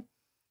Flood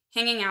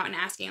hanging out and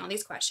asking all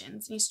these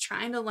questions. And he's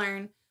trying to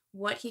learn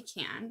what he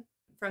can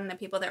from the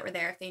people that were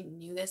there, if they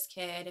knew this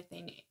kid, if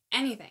they knew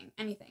anything.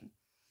 And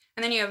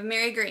then you have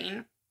Mary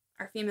Green,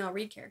 our female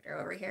lead character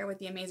over here with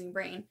the amazing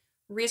brain,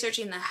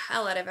 researching the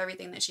hell out of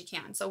everything that she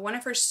can. So one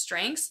of her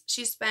strengths,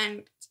 she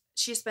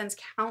spends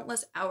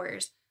countless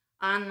hours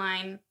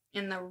online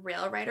in the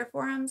rail rider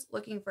forums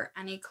looking for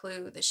any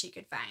clue that she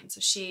could find.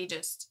 So she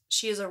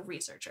is a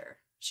researcher.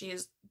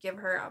 Give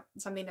her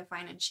something to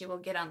find and she will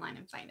get online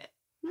and find it.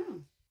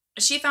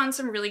 She found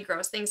some really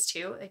gross things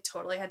too. I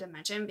totally had to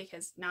mention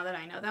because now that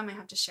I know them, I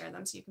have to share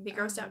them so you can be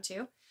grossed out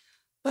too.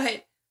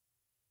 But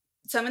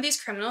some of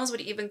these criminals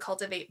would even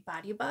cultivate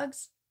body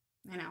bugs.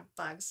 I know,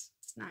 bugs.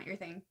 It's not your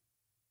thing.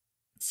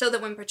 So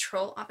that when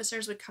patrol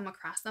officers would come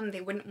across them,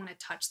 they wouldn't want to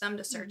touch them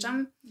to search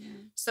them. Yeah.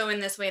 So in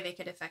this way, they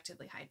could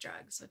effectively hide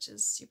drugs, which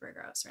is super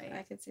gross, right?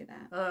 I could see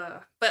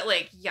that. But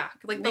like, yuck.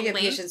 Like the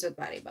patients with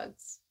body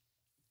bugs.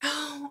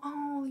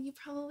 Oh, you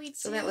probably do.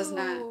 So that was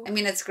not, I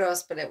mean, it's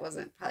gross, but it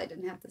probably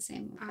didn't have the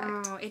same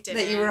effect. Oh, it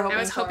didn't. That you were hoping I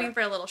was hoping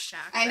for a little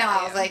shock. I know.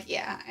 I was like,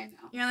 yeah, I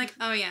know. You're like,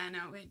 oh yeah, no,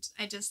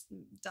 I just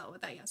dealt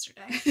with that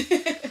yesterday.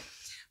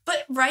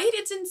 But right,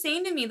 it's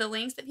insane to me the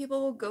lengths that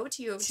people will go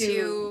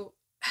to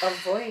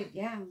avoid,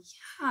 yeah.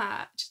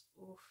 Yeah. Just,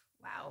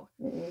 wow.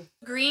 Mm-hmm.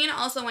 Green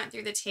also went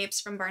through the tapes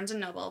from Barnes &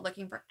 Noble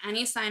looking for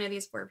any sign of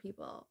these poor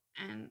people,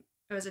 and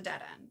it was a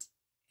dead end.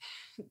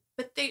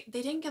 But they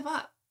didn't give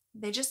up.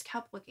 They just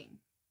kept looking.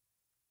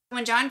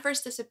 When John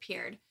first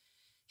disappeared,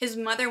 his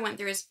mother went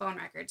through his phone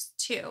records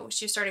too.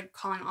 She started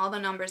calling all the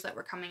numbers that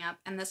were coming up,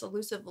 and this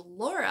elusive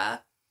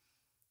Laura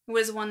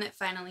was one that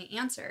finally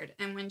answered.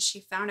 And when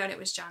she found out it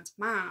was John's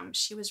mom,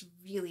 she was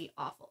really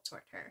awful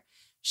toward her.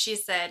 She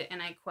said,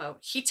 and I quote,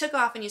 "He took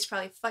off and he's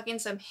probably fucking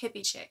some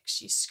hippie chick,"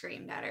 she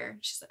screamed at her.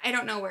 She said, "I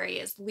don't know where he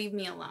is. Leave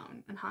me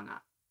alone," and hung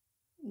up.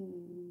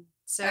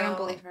 So I don't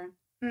believe her.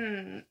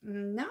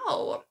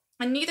 No,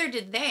 and neither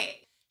did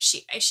they.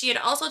 She had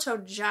also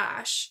told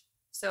Josh,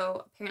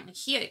 so apparently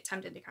he had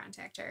attempted to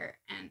contact her,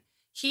 and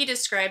he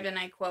described, and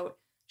I quote,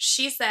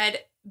 "She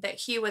said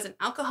that he was an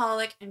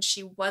alcoholic and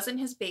she wasn't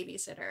his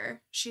babysitter.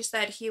 She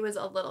said he was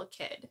a little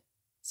kid."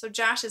 So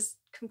Josh is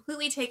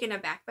completely taken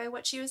aback by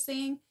what she was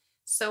saying.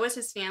 So was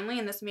his family,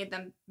 and this made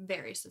them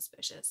very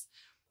suspicious.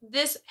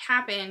 This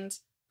happened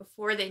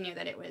before they knew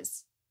that it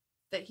was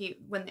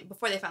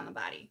before they found the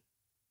body.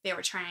 They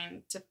were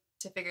trying to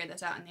figure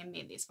this out, and they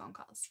made these phone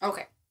calls.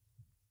 Okay.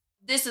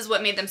 This is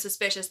what made them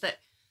suspicious that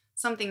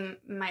something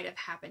might have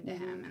happened to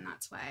him, and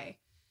that's why,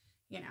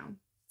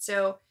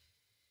 So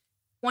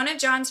one of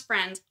John's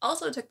friends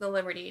also took the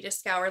liberty to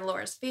scour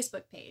Laura's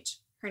Facebook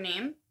page. Her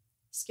name,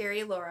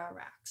 Scary Laura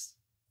Rocks.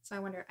 So I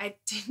wonder, I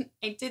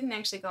didn't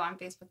actually go on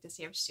Facebook to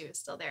see if she was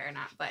still there or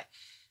not, but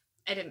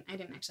I didn't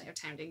actually have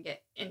time to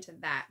get into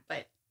that.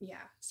 But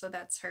yeah, so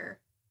that's her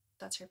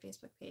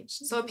Facebook page.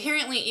 So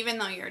apparently, even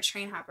though you're a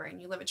train hopper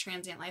and you live a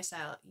transient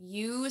lifestyle,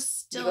 you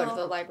go to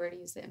the library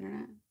to use the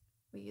internet.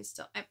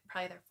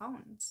 Probably their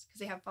phones, because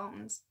they have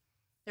phones.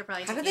 They're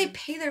probably How do they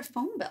pay their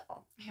phone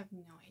bill? I have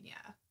no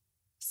idea.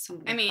 So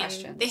many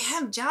questions. They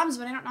have jobs,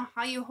 but I don't know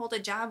how you hold a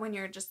job when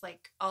you're just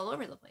like all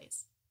over the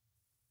place.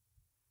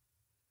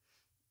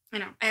 I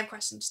know. I have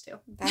questions too.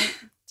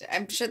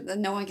 I'm sure that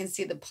no one can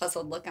see the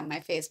puzzled look on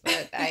my face, but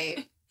you're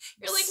like,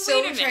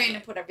 so trying to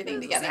put everything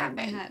together in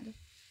my head.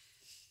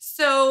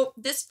 So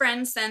this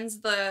friend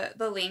sends the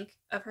link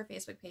of her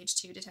Facebook page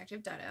to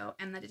Detective Doe,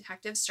 and the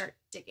detectives start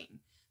digging.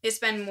 They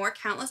spend more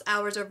countless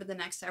hours over the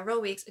next several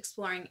weeks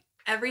exploring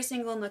every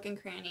single nook and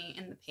cranny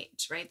in the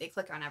page, right? They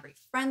click on every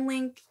friend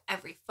link,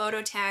 every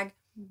photo tag,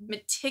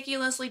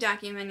 meticulously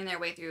documenting their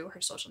way through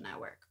her social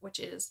network, which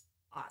is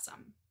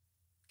awesome.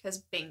 Because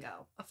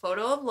bingo, a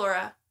photo of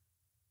Laura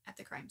at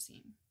the crime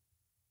scene.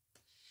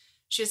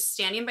 She was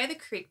standing by the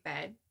creek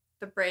bed,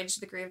 the bridge,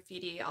 the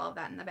graffiti, all of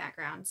that in the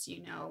background. So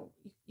you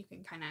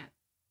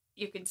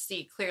can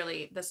see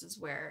clearly this is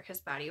where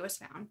his body was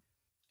found.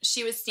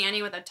 She was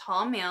standing with a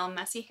tall male,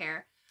 messy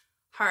hair,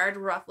 hard,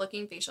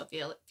 rough-looking facial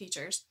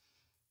features.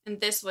 And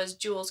this was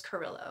Jules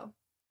Carrillo.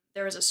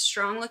 There was a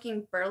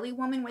strong-looking, burly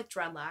woman with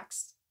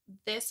dreadlocks,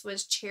 this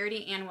was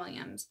Charity Ann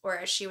Williams, or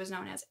as she was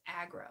known as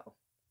Aggro.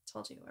 I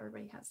told you,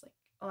 everybody has, like,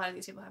 a lot of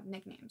these people have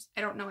nicknames.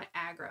 I don't know what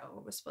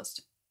Aggro was supposed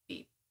to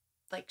be,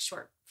 like,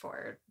 short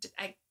for.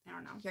 I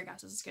don't know. Your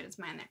guess is as good as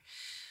mine there.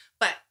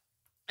 But,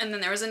 and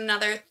then there was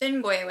another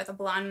thin boy with a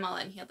blonde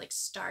mullet, and he had, like,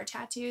 star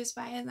tattoos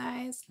by his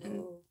eyes.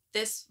 And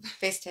this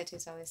face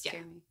tattoos always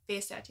scare me.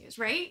 Face tattoos,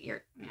 right?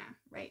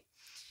 Right.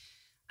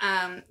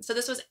 So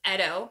this was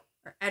Edo,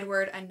 or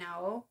Edward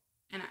Anao,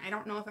 and I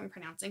don't know if I'm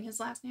pronouncing his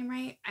last name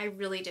right. I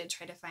really did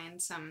try to find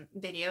some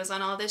videos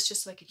on all this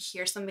just so I could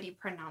hear somebody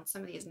pronounce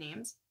some of these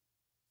names.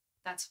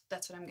 That's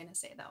what I'm gonna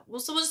say though.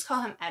 So we'll just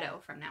call him Edo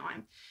from now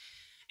on.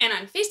 And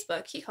on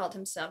Facebook, he called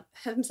himself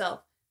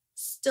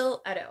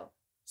Still Edo.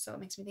 So it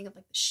makes me think of,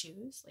 like, the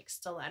shoes, like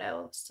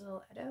stiletto.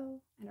 I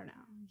don't know.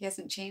 He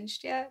hasn't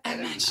changed yet.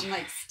 I'm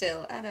like,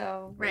 still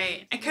Edo.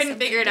 Right. I couldn't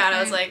figure it out.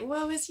 I was like,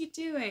 what was he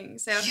doing?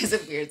 So he has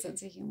a weird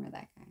sense of humor,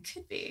 that guy.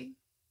 Could be.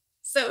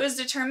 So it was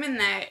determined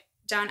that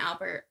John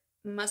Albert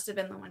must have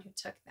been the one who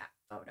took that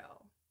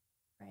photo,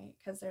 right?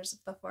 Because there's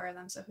the 4 of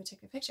them, so who took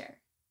the picture?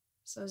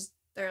 So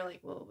they're like,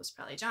 well, it was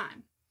probably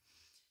John.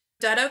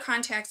 Doe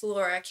contacts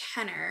Laura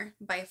Kenner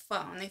by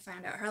phone. They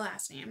find out her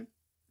last name.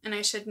 And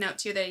I should note,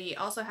 too, that he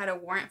also had a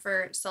warrant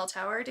for cell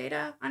tower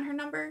data on her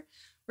number,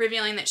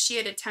 revealing that she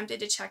had attempted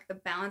to check the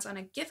balance on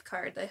a gift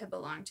card that had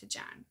belonged to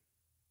John.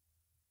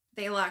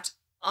 They locked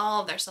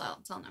all of their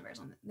cell numbers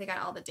on it. They got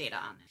all the data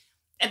on it.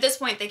 At this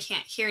point, they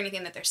can't hear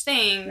anything that they're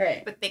saying,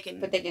 right? But they can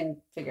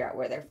figure out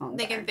where their phones are.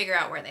 They can figure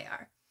out where they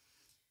are.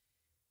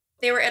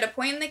 They were at a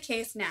point in the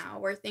case now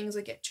where things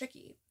would get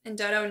tricky. And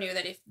Doe knew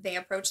that if they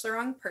approached the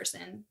wrong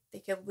person, they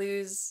could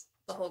lose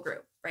the whole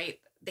group, right?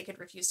 They could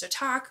refuse to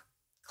talk,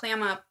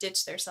 clam up,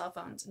 ditch their cell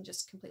phones, and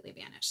just completely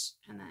vanish.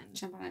 And then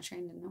jump on a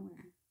train to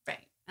nowhere.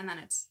 Right. And then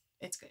it's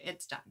good.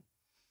 It's done.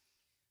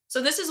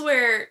 So this is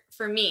where,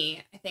 for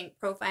me, I think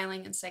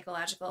profiling and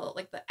psychological,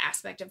 like the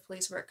aspect of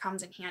police work,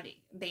 comes in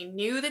handy. They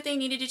knew that they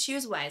needed to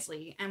choose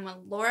wisely. And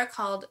when Laura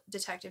called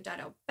Detective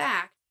Doe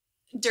back,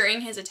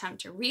 during his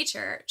attempt to reach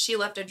her, she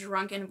left a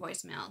drunken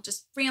voicemail,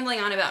 just rambling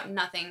on about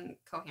nothing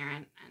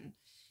coherent and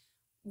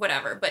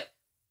whatever. But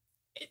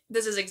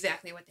this is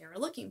exactly what they were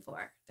looking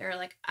for. They were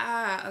like,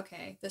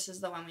 okay, this is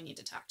the one we need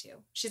to talk to.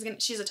 She's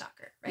a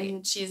talker, right?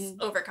 Mm-hmm. She's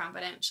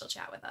overconfident. She'll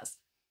chat with us.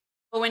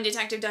 But when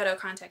Detective Doe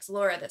contacts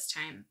Laura this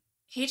time,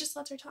 he just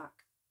lets her talk.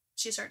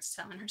 She starts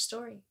telling her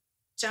story.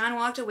 John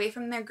walked away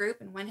from their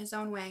group and went his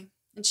own way,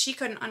 and she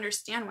couldn't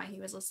understand why he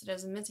was listed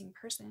as a missing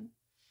person.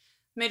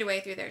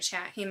 Midway through their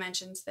chat, he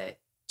mentions that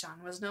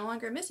John was no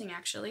longer missing,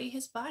 actually.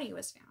 His body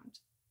was found.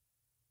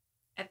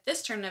 At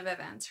this turn of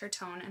events, her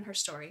tone and her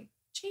story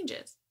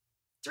changes.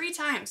 3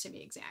 times, to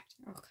be exact.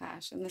 Oh,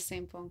 gosh, in the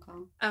same phone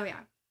call. Oh,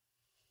 yeah.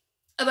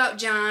 About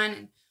John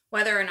and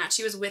whether or not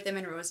she was with him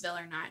in Roseville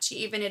or not. She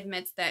even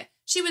admits that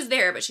she was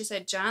there, but she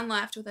said John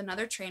left with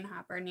another train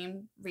hopper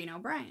named Reno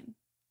Bryan.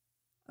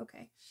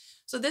 Okay.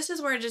 So this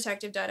is where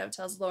Detective Doe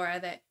tells Laura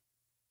that,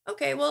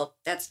 okay, well,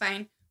 that's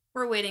fine.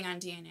 We're waiting on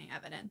DNA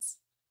evidence.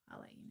 I'll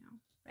let you know,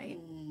 right?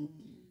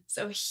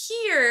 So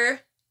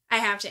here, I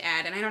have to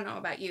add, and I don't know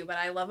about you, but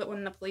I love it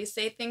when the police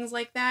say things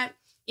like that,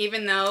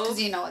 even though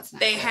it's not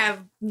they good.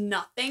 Have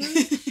nothing.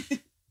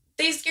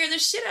 They scare the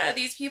shit out of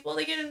these people.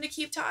 They get them to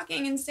keep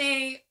talking and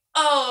say,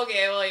 oh,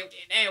 okay, well, you have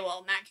DNA. Well,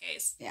 in that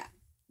case. Yeah.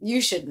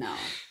 You should know.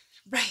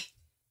 Right.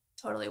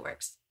 Totally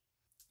works.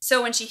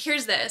 So when she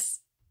hears this,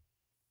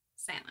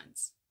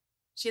 silence.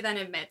 She then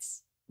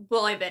admits,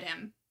 well, I bit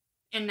him.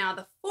 And now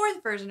the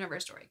 4th version of her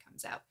story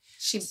comes out.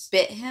 She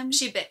bit him?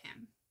 She bit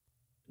him.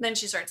 Then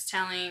she starts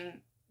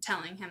telling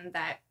him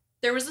that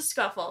there was a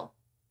scuffle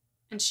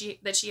and she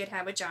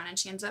had with John, and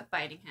she ends up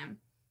biting him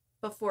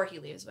before he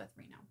leaves with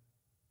Reno.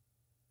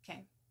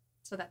 Okay.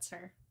 So that's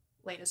her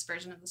latest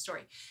version of the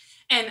story.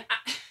 And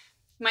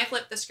my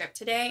flip the script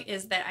today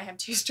is that I have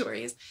 2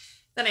 stories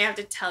that I have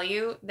to tell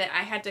you that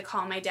I had to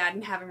call my dad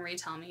and have him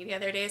retell me the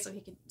other day so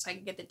I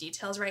could get the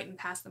details right and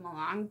pass them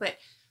along. But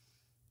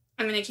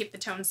I'm going to keep the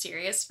tone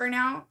serious for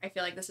now. I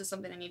feel like this is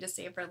something I need to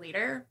save for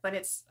later, but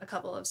it's a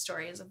couple of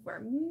stories of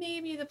where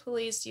maybe the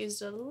police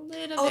used a little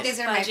bit of these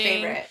are my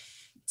favorite.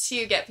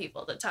 To get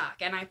people to talk,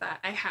 and I thought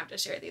I have to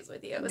share these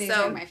with you. These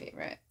are my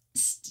favorite.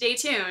 Stay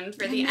tuned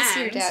for the end. I miss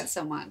your dad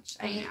so much.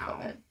 I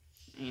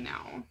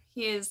know.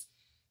 He is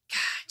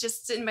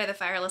just sitting by the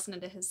fire listening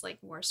to his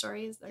war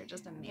stories. They're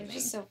just amazing. They're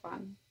just so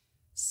fun.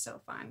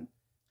 So fun.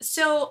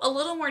 So a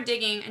little more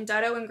digging, and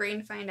Doe and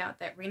Green find out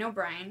that Reno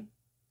Bryan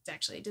is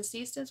actually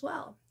deceased as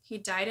well. He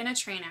died in a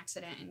train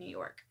accident in New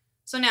York.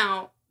 So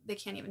now they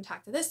can't even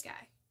talk to this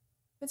guy.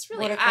 It's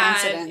really what a odd,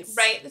 coincidence.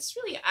 right? It's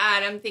really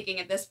odd. I'm thinking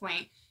at this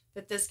point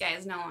that this guy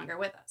is no longer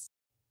with us.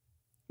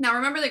 Now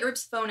remember, the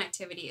group's phone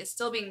activity is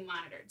still being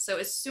monitored. So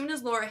as soon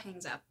as Laura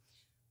hangs up,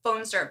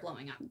 phones start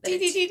blowing up. Right.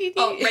 Ding, ding,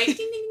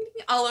 ding,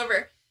 all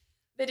over.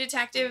 The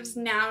detectives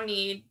now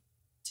need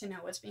to know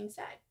what's being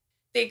said.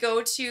 They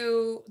go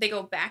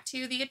back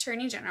to the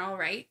Attorney General,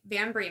 right?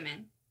 Van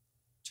Bremen.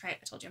 I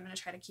told you I'm going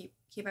to try to keep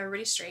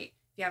everybody straight.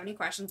 If you have any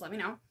questions, let me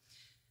know.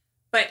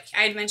 But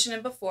I had mentioned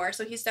it before,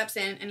 so he steps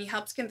in and he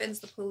helps convince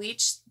the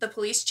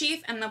police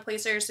chief and the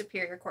Placer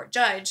Superior Court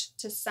judge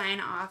to sign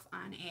off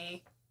on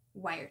a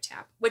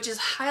wiretap, which is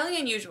highly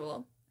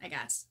unusual, I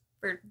guess,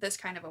 for this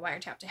kind of a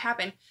wiretap to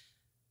happen.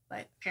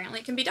 But apparently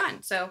it can be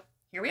done. So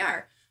here we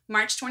are.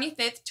 March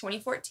 25th,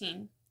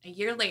 2014, a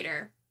year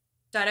later,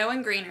 Doe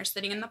and Green are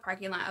sitting in the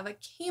parking lot of a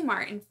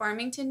Kmart in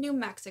Farmington, New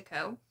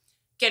Mexico,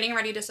 getting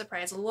ready to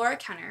surprise Laura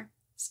Kenner,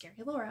 scary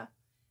Laura,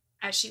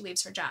 as she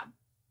leaves her job.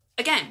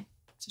 Again,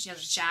 so she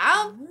has a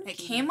job at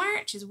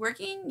Kmart. She's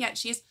working,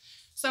 yet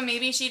so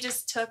maybe she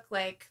just took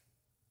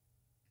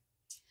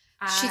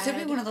she could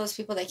be one of those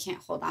people that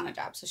can't hold on a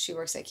job. So she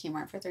works at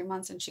Kmart for 3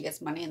 months and she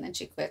gets money and then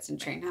she quits and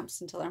train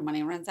hops until her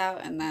money runs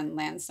out and then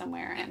lands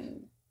somewhere.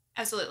 And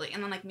absolutely.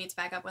 And then meets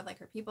back up with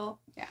her people.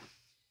 Yeah.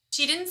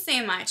 She didn't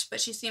say much, but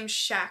she seemed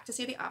shocked to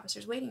see the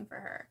officers waiting for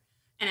her.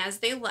 And as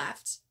they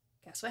left,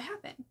 guess what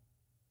happened?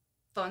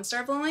 Phones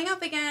start blowing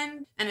up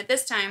again. And at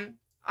this time,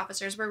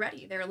 officers were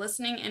ready. They were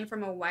listening in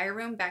from a wire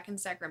room back in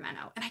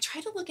Sacramento. And I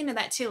tried to look into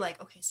that too.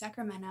 Okay,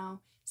 Sacramento,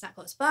 is that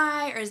close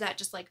by? Or is that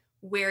just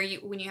where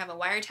when you have a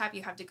wiretap,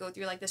 you have to go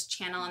through this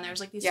channel and there's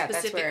these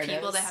specific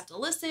people that have to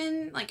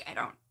listen? I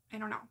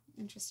don't know.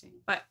 Interesting.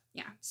 But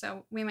yeah,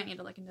 so we might need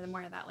to look into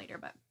more of that later.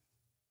 But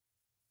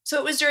so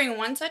it was during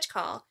one such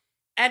call,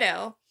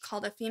 Edo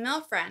called a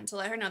female friend to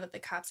let her know that the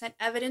cops had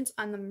evidence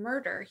on the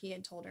murder he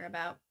had told her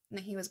about and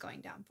that he was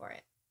going down for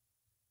it.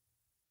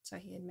 So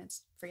he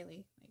admits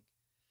freely.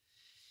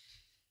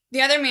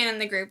 The other man in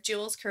the group,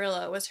 Jules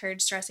Carrillo, was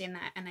heard stressing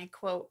that, and I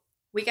quote,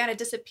 "We gotta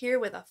disappear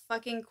with a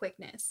fucking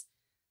quickness."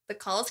 The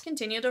calls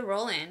continued to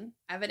roll in,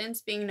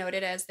 evidence being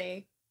noted as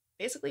they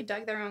basically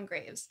dug their own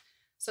graves.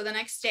 So the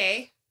next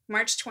day,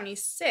 March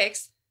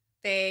 26th,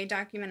 they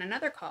document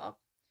another call.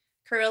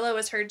 Carrillo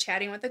was heard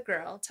chatting with a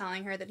girl,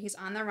 telling her that he's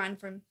on the run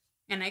from,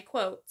 and I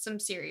quote, "some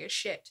serious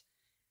shit."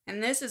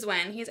 And this is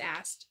when he's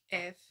asked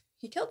if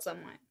he killed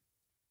someone.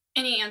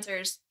 And he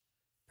answers,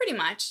 "Pretty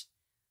much."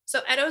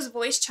 So Edo's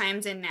voice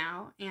chimes in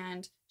now,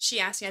 and she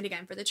asks yet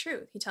again for the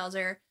truth. He tells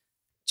her,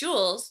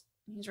 "Jules,"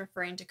 he's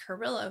referring to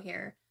Carrillo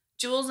here,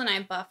 "Jules and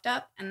I buffed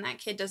up, and that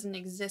kid doesn't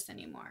exist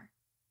anymore,"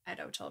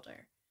 Edo told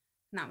her.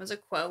 And that was a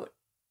quote.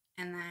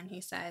 And then he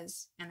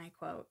says, and I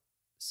quote,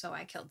 "So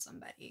I killed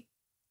somebody."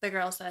 The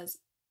girl says,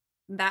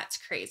 "That's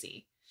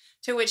crazy."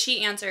 To which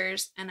he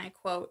answers, and I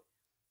quote,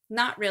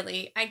 "Not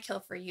really. I'd kill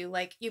for you.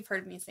 You've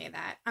heard me say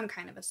that. I'm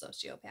kind of a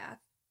sociopath."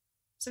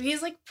 So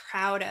he's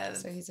proud of.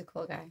 So he's a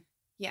cool guy.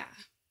 Yeah.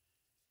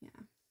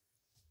 Yeah.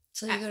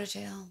 So you go to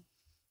jail.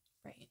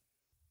 Right.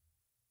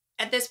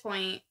 At this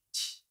point,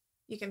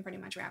 you can pretty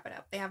much wrap it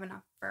up. They have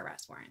enough for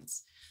arrest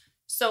warrants.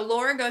 So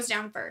Laura goes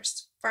down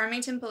first.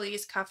 Farmington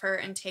police cuff her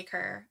and take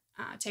her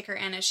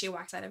in as she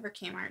walks out of her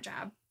Kmart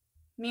job.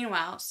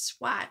 Meanwhile,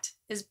 SWAT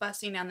is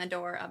busting down the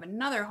door of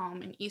another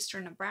home in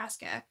eastern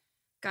Nebraska.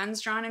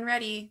 Guns drawn and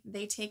ready.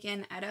 They take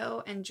in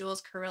Edo and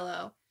Jules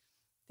Carrillo.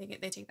 They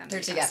take them.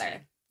 They're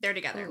together. They're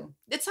together. Ooh.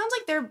 It sounds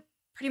like they're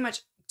pretty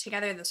much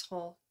together this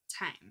whole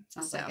time.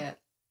 Sounds like it.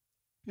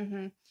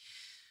 Mm-hmm.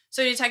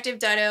 So Detective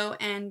Doe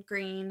and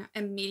Green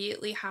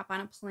immediately hop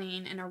on a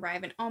plane and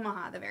arrive in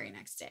Omaha the very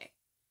next day.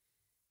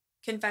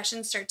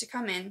 Confessions start to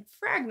come in,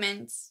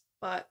 fragments,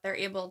 but they're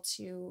able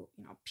to,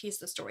 piece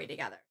the story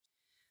together.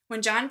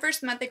 When John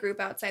first met the group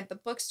outside the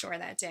bookstore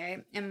that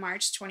day in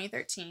March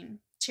 2013,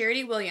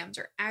 Charity Williams,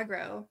 or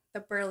Agro, the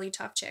burly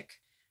tough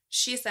chick,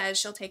 she says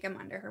she'll take him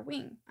under her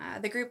wing.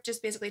 The group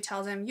just basically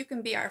tells him, "You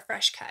can be our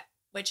fresh cut,"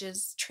 which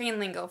is train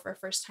lingo for a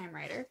first-time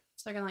writer.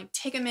 So they're going to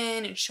take him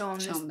in and show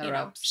him the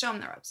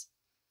ropes.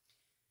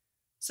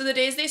 So the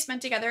days they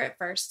spent together at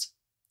first,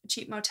 a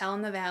cheap motel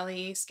in the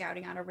valley,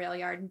 scouting out a rail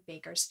yard in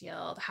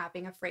Bakersfield,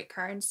 hopping a freight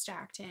car in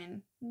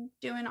Stockton,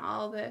 doing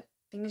all the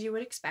things you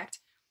would expect.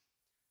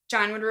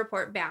 John would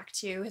report back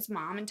to his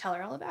mom and tell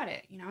her all about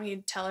it.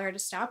 He'd tell her to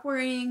stop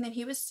worrying, that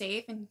he was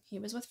safe and he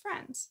was with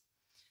friends.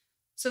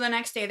 So the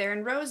next day they're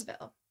in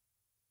Roseville.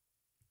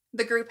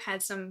 The group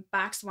had some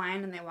boxed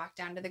wine and they walked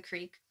down to the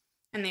creek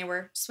and they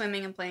were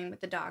swimming and playing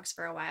with the dogs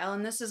for a while.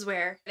 And this is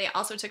where they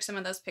also took some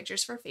of those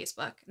pictures for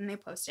Facebook and they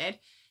posted,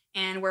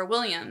 and where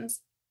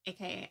Williams,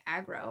 aka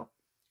Agro,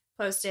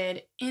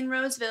 posted, "In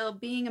Roseville,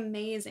 being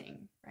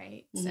amazing,"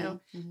 right?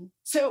 Mm-hmm.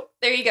 So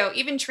there you go.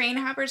 Even train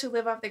hoppers who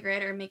live off the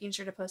grid are making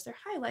sure to post their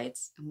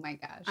highlights. Oh my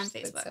gosh, on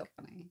Facebook. That's so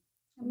funny.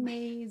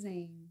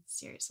 Amazing.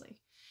 Seriously.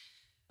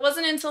 It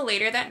wasn't until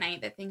later that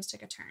night that things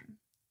took a turn.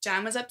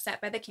 John was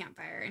upset by the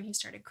campfire and he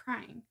started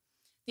crying.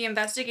 The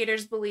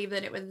investigators believe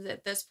that it was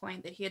at this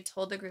point that he had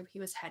told the group he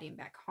was heading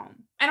back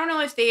home. I don't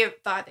know if they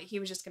thought that he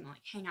was just going to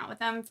hang out with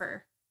them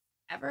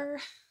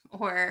forever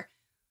or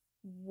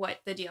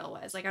what the deal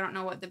was. I don't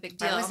know what the big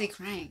deal. Why was he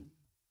crying?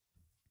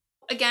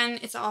 Again,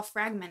 it's all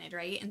fragmented,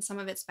 right? And some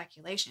of it's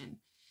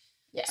speculation.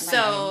 Yeah.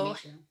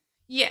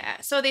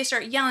 So they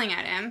start yelling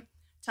at him,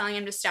 telling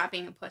him to stop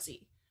being a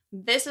pussy.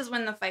 This is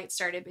when the fight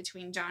started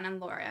between John and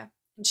Laura,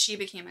 and she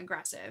became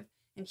aggressive,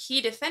 and he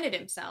defended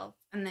himself,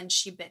 and then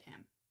she bit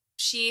him.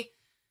 She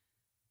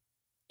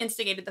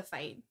instigated the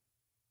fight,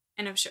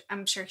 And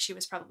I'm sure she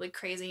was probably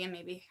crazy and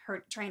maybe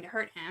trying to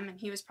hurt him, and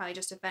he was probably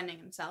just defending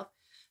himself.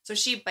 So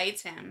she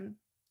bites him,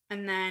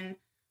 and then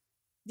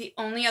the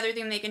only other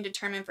thing they can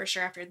determine for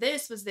sure after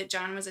this was that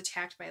John was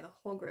attacked by the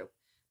whole group.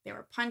 They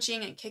were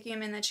punching and kicking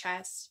him in the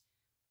chest.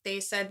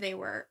 They said they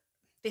were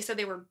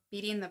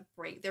beating the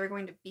brake. They were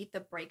going to beat the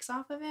brakes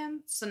off of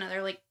him. So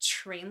another like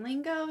train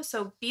lingo.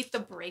 So beat the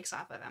brakes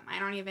off of him. I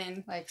don't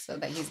even like, so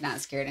that he's not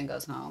scared and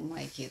goes home.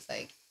 Like he's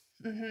like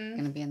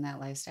gonna be in that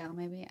lifestyle.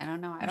 Maybe, I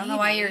don't know. I don't know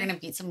why you're gonna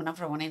beat someone up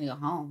for wanting to go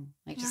home.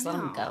 Like, just let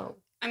him go.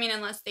 I mean,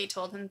 unless they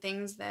told him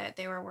things that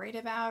they were worried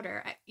about,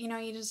 or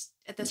you just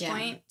at this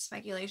point,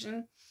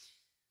 speculation.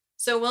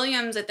 So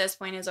Williams at this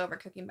point is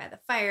overcooking by the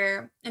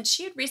fire, and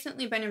she had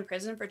recently been in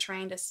prison for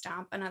trying to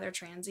stomp another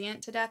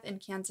transient to death in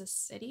Kansas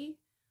City.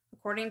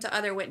 According to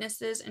other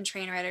witnesses and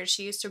train riders,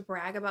 she used to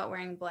brag about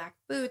wearing black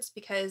boots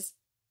because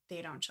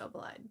they don't show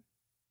blood.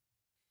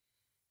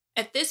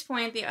 At this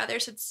point, the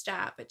others had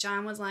stopped, but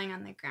John was lying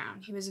on the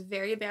ground. He was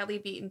very badly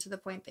beaten to the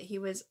point that he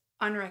was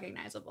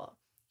unrecognizable.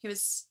 He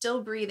was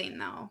still breathing,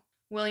 though.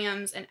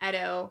 Williams and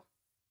Edo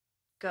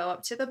go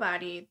up to the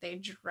body. They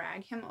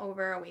drag him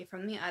over away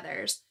from the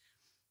others.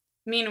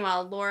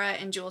 Meanwhile, Laura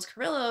and Jules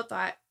Carrillo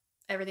thought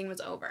everything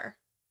was over.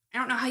 I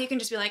don't know how you can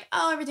just be like,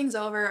 oh, everything's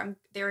over.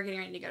 They were getting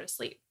ready to go to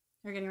sleep.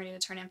 They were getting ready to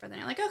turn in for the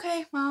night. Like,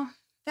 okay, well,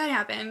 that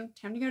happened.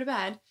 Time to go to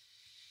bed.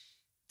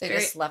 They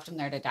just left him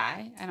there to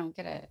die? I don't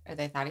get it. Or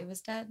they thought he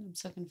was dead? I'm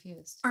so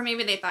confused. Or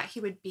maybe they thought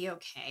he would be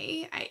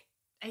okay.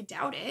 I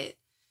doubt it.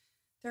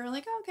 They were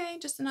like, okay,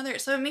 just another.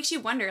 So it makes you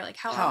wonder, like,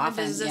 how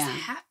often does this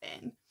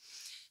happen?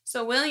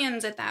 So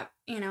Williams at that,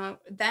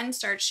 then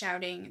starts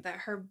shouting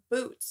that her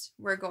boots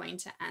were going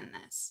to end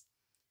this.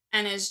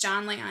 And as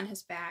John lay on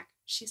his back,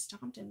 she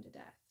stomped him to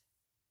death.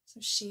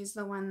 So she's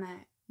the one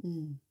that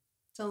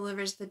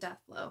delivers the death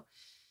blow.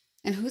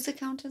 And whose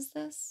account is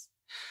this?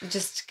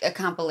 Just a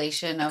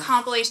compilation of...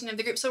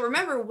 the group. So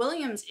remember,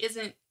 Williams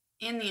isn't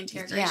in the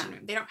interrogation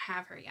room. They don't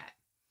have her yet.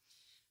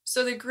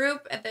 So the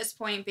group at this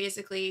point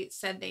basically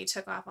said they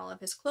took off all of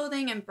his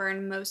clothing and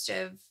burned most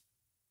of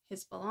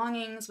his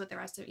belongings with the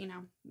rest of,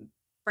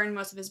 burned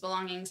most of his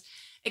belongings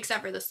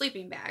except for the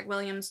sleeping bag.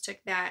 Williams took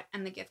that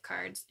and the gift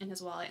cards in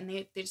his wallet, and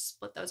they just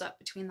split those up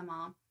between them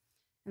all.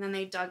 And then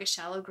they dug a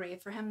shallow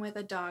grave for him with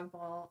a dog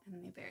bowl,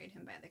 and they buried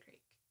him by the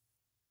creek.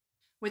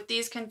 With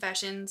these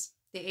confessions,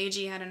 the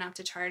AG had enough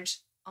to charge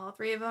all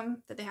three of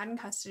them that they had in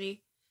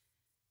custody.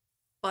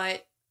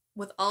 But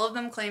with all of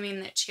them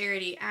claiming that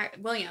Charity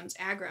Williams,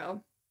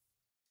 Agro,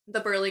 the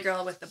burly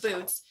girl with the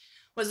boots,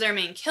 was their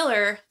main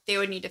killer, they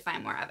would need to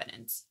find more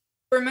evidence.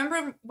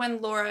 Remember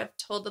when Laura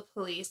told the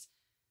police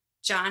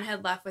John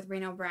had left with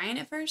Reno Bryan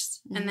at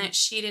first, and that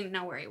she didn't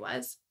know where he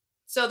was?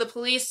 So the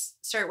police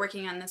start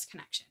working on this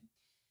connection.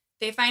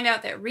 They find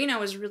out that Reno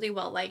was really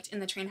well liked in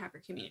the train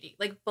hopper community,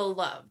 like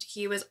beloved.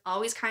 He was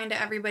always kind to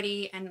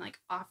everybody and like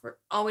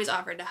always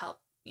offered to help,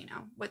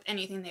 with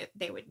anything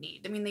they would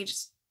need. I mean,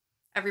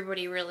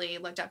 everybody really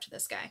looked up to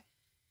this guy.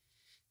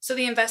 So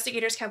the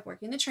investigators kept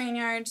working the train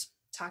yards,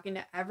 talking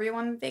to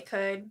everyone they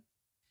could.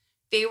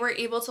 They were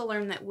able to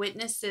learn that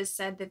witnesses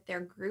said that their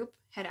group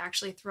had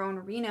actually thrown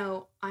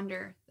Reno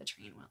under the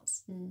train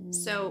wheels.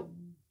 So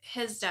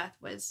his death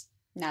was...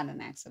 not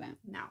an accident.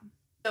 No.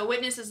 The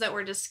witnesses that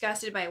were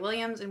disgusted by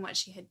Williams and what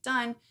she had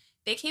done,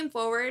 they came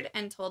forward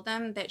and told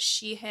them that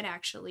she had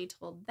actually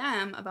told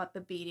them about the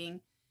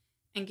beating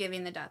and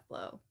giving the death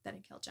blow that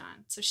had killed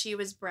John. So she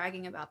was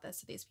bragging about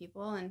this to these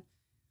people, and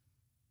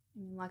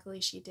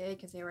luckily she did,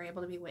 because they were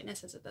able to be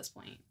witnesses at this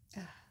point.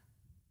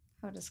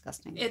 How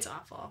disgusting. It's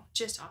awful.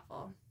 Just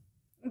awful.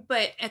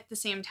 But at the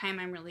same time,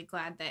 I'm really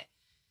glad that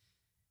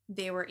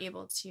they were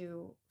able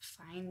to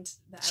find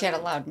that. She had a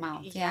loud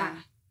mouth. Yeah,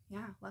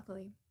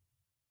 luckily.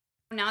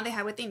 Now they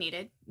had what they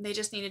needed. They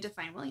just needed to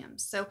find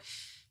Williams. So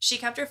she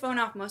kept her phone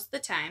off most of the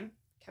time,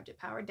 kept it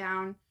powered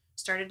down,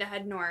 started to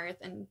head north,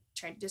 and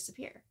tried to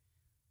disappear.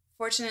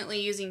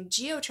 Fortunately, using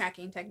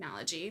geo-tracking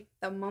technology,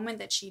 the moment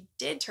that she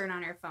did turn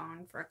on her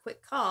phone for a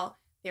quick call,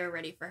 they were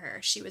ready for her.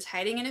 She was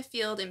hiding in a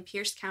field in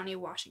Pierce County,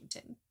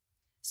 Washington.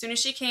 As soon as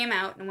she came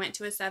out and went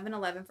to a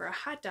 7-Eleven for a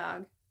hot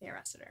dog, they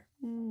arrested her.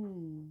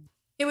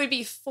 It would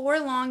be 4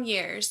 long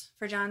years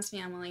for John's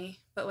family,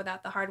 but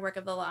without the hard work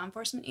of the law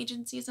enforcement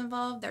agencies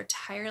involved, their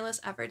tireless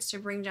efforts to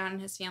bring John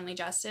and his family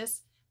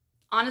justice,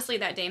 honestly,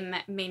 that day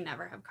may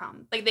never have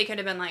come. Like, they could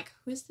have been like,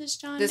 who's this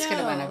John Doe? This could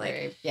have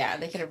been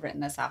they could have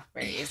written this off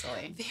very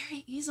easily.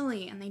 Very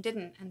easily, and they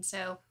didn't. And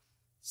so,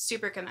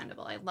 super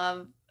commendable. I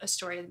love a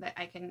story that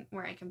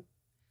where I can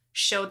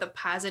show the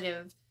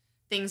positive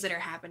things that are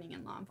happening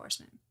in law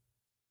enforcement.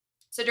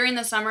 So during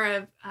the summer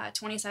of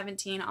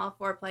 2017, all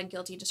 4 pled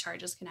guilty to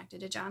charges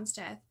connected to John's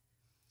death.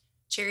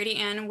 Charity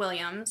Ann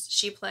Williams,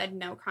 she pled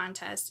no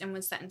contest and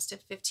was sentenced to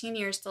 15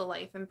 years to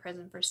life in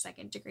prison for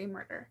second-degree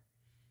murder.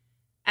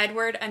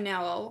 Edward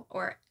Anello,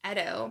 or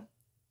Edo,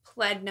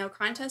 pled no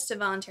contest to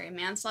voluntary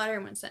manslaughter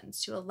and was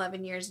sentenced to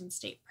 11 years in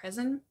state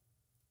prison.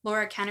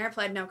 Laura Kenner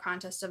pled no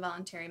contest to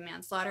voluntary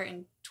manslaughter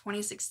in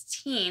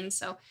 2016,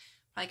 so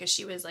probably because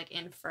she was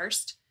in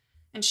first,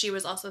 and she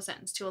was also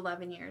sentenced to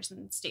 11 years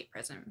in state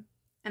prison.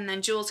 And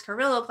then Jules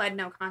Carrillo pled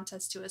no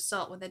contest to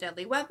assault with a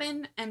deadly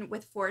weapon and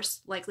with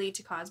force likely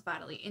to cause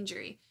bodily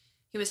injury.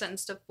 He was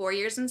sentenced to 4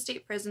 years in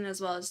state prison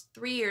as well as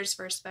 3 years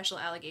for a special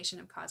allegation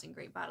of causing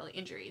great bodily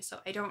injury.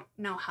 So I don't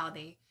know how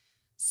they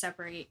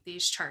separate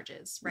these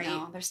charges, right?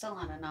 No, they're still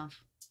not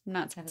enough. I'm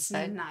not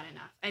satisfied. It's not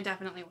enough. I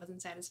definitely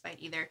wasn't satisfied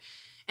either.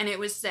 And it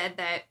was said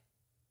that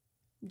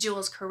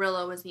Jules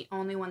Carrillo was the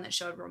only one that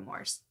showed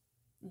remorse.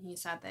 And he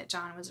said that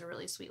John was a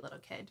really sweet little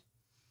kid.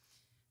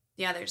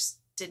 The others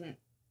didn't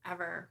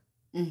ever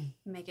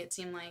make it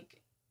seem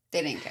like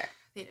they didn't care.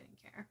 They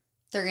didn't care.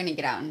 They're going to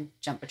get out and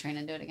jump a train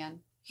and do it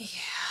again. Yeah.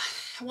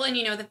 Well, and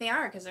you know that they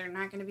are because they're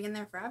not going to be in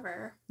there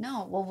forever.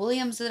 No. Well,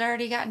 Williams had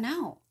already gotten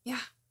out. Yeah.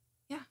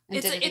 Yeah.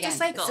 It's a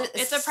cycle.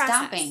 It's a process.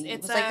 Stopping.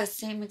 It's like the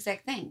same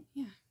exact thing.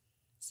 Yeah.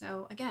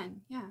 So,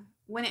 again, yeah.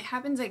 When it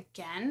happens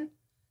again,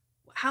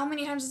 how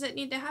many times does it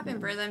need to happen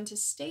for them to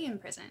stay in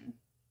prison?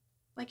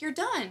 Like, you're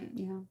done.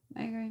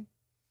 Yeah, I agree.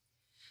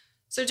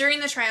 So during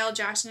the trial,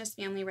 Josh and his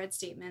family read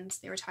statements.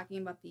 They were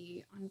talking about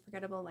the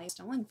unforgettable life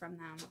stolen from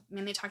them. I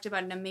mean, they talked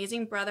about an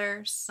amazing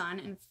brother, son,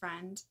 and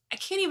friend. I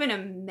can't even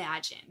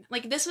imagine.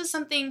 Like, this was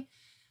something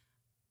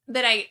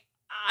that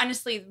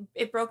honestly,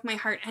 it broke my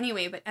heart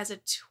anyway. But as a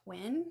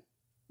twin,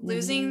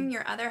 losing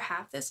your other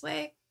half this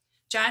way,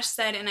 Josh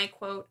said, and I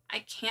quote, "I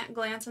can't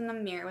glance in the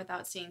mirror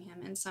without seeing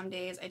him. And some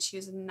days I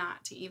choose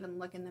not to even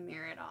look in the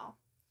mirror at all."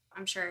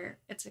 I'm sure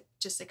it's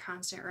just a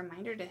constant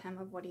reminder to him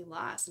of what he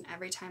lost. And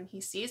every time he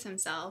sees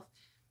himself,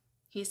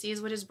 he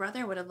sees what his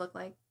brother would have looked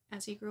like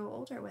as he grew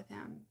older with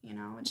him. You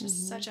know, it's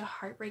just such a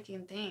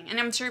heartbreaking thing. And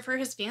I'm sure for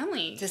his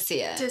family to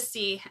see it. To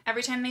see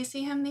every time they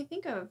see him, they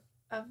think of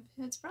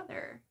his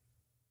brother.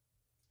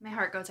 My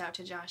heart goes out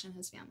to Josh and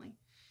his family.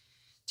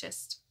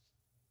 Just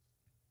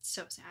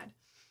so sad.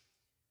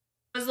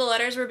 As the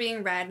letters were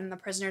being read and the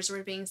prisoners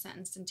were being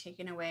sentenced and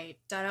taken away,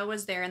 Doe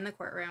was there in the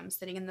courtroom,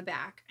 sitting in the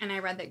back, and I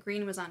read that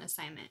Green was on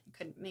assignment and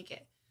couldn't make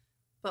it.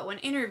 But when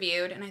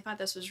interviewed, and I thought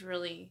this was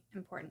really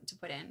important to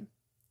put in,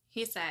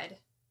 he said,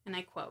 and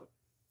I quote,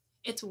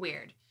 "It's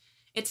weird.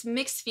 It's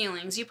mixed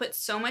feelings. You put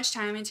so much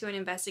time into an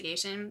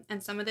investigation,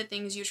 and some of the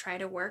things you try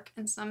to work,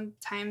 and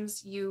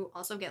sometimes you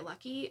also get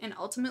lucky, and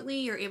ultimately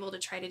you're able to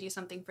try to do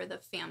something for the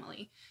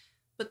family.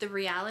 But the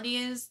reality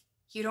is,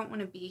 you don't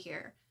want to be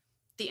here.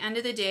 At the end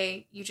of the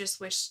day, you just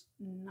wish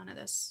none of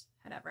this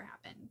had ever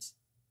happened."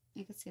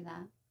 I could see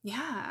that.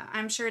 Yeah,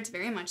 I'm sure it's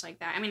very much like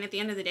that. I mean, at the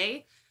end of the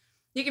day,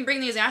 you can bring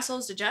these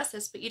assholes to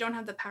justice, but you don't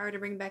have the power to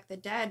bring back the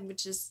dead,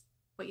 which is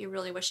what you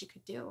really wish you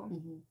could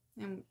do.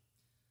 And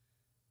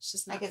it's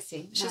just not, I could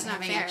see. It's just not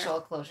having fair. Actual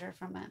closure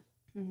from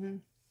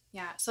it.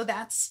 Yeah, so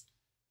that's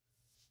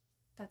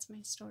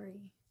my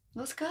story. It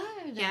was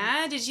good.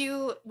 Yeah,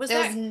 was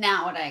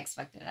not what I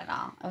expected at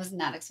all. I was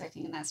not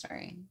expecting that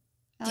story.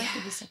 I like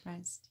to be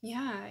surprised.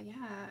 Yeah.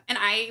 And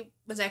I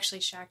was actually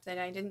shocked that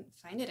I didn't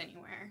find it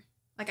anywhere.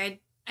 Like I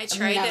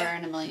tried I've never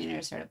in a million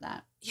years heard of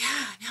that. Yeah,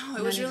 no,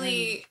 it was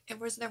really, there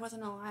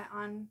wasn't a lot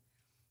on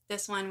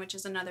this one, which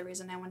is another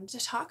reason I wanted to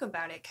talk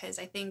about it, because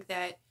I think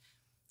that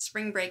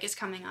spring break is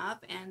coming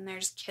up and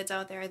there's kids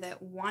out there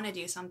that want to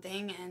do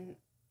something, and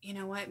you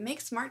know what?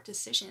 Make smart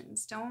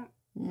decisions.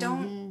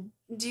 Don't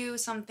do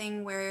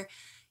something where,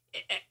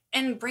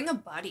 and bring a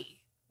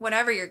buddy,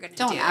 whatever you're going to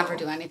do. Don't ever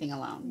do anything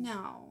alone.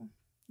 No.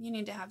 You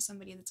need to have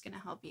somebody that's going to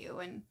help you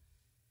and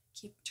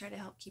try to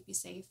help keep you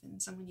safe, and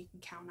someone you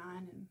can count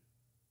on. And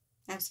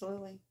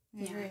absolutely.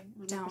 I agree.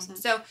 100%.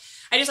 So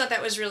I just thought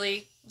that was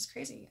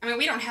crazy. I mean,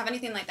 we don't have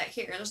anything like that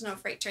here. There's no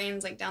freight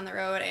trains like down the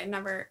road. It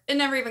never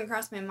even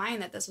crossed my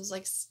mind that this was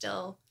like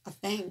still a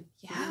thing.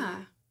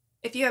 Yeah.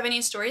 If you have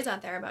any stories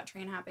out there about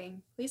train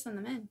hopping, please send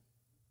them in.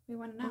 We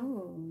want to know.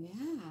 Oh,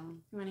 yeah.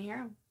 We want to hear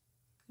them.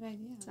 Good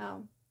idea.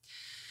 So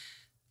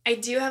I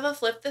do have a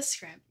flip the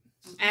script.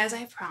 As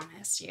I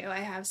promised you, I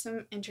have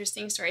some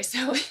interesting stories.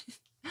 So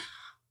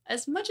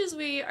as much as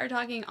we are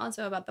talking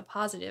also about the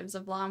positives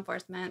of law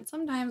enforcement,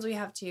 sometimes we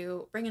have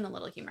to bring in a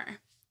little humor.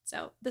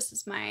 So this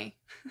is my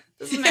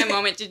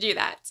moment to do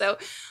that. So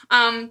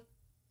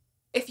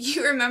if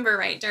you remember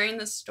right, during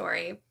the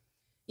story,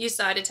 you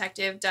saw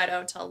Detective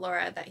Doe tell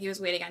Laura that he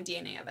was waiting on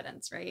DNA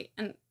evidence, right?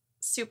 And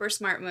super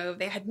smart move.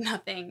 They had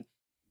nothing.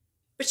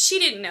 But she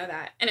didn't know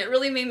that. And it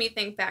really made me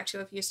think back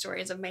to a few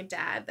stories of my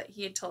dad that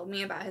he had told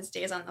me about his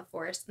days on the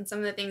force and some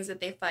of the things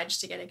that they fudged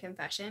to get a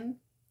confession.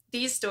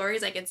 These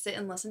stories I could sit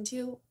and listen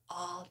to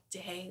all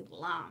day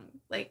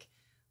long. Like,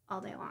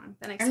 all day long.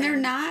 And they're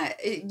not,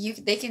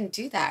 they can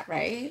do that,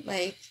 right?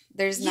 Like,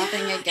 there's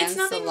nothing against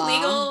the law. It's nothing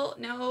legal.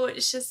 No,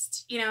 it's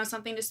just,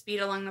 something to speed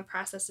along the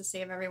process to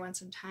save everyone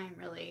some time,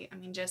 really. I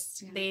mean,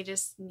 they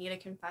just need a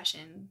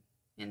confession.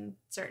 In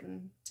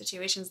certain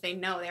situations, they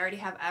know they already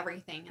have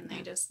everything, and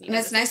they just need. And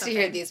it's nice to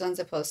hear these ones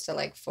opposed to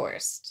like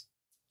forced.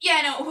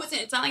 Yeah, no, it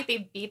wasn't. It's not like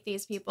they beat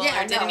these people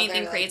or did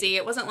anything crazy.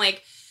 It wasn't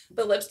like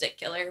the lipstick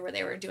killer where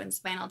they were doing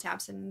spinal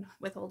taps and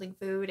withholding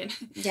food and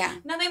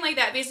nothing like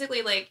that.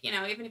 Basically, like, you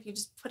know, even if you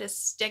just put a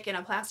stick in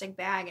a plastic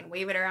bag and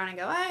wave it around and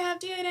go, I have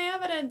DNA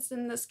evidence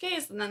in this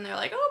case, and then they're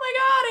like, oh my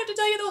God, I have to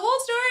tell you the whole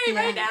story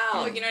right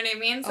now. You know what I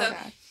mean? So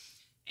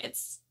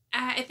it's,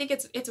 I think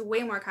it's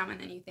way more common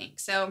than you think.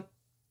 So,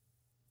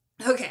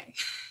 okay.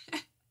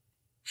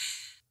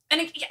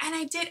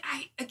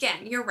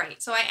 Again, you're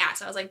right. So I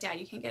asked, I was like,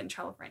 Dad, you can't get in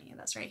trouble for any of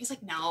this, right? He's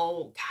like,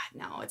 no,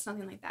 God, no, it's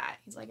nothing like that.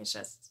 He's like,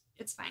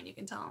 it's fine. You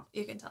can tell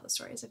the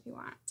stories if you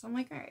want. So I'm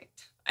like, all right,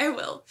 I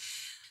will.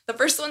 The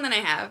first one that I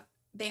have,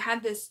 they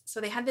had this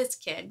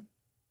kid,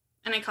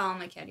 and I call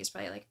him a kid. He's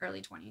probably like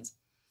early 20s.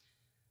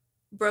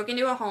 Broke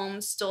into a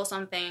home, stole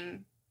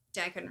something.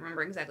 Dad couldn't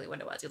remember exactly what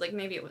it was. Like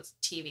maybe it was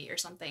TV or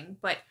something,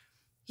 but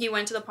he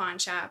went to the pawn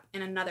shop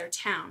in another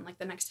town, like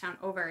the next town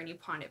over, and he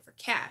pawned it for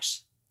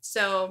cash.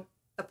 So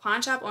the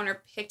pawn shop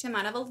owner picked him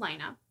out of a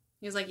lineup.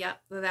 He was like,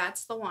 yep,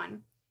 that's the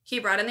one. He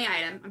brought in the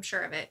item. I'm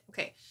sure of it.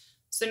 Okay.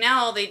 So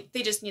now they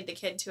just need the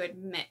kid to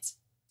admit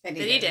that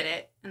he did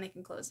it, and they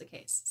can close the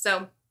case.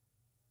 So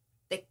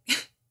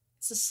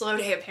it's a slow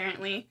day,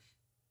 apparently.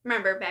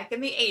 Remember, back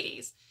in the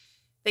 80s,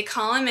 they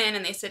call him in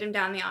and they sit him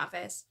down in the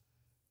office.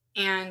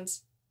 And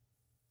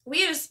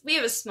we have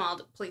a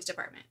small police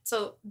department.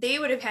 So they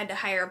would have had to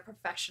hire a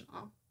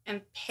professional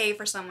and pay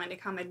for someone to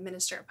come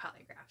administer a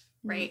polygraph,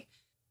 right?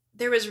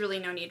 There was really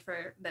no need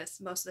for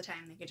this. Most of the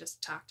time, they could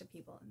just talk to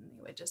people and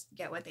they would just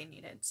get what they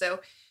needed.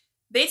 So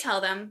they tell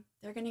them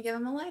they're going to give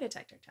him a lie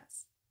detector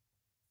test.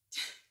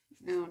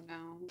 Oh,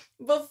 no.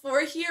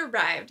 Before he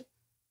arrived,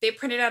 they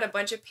printed out a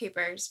bunch of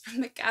papers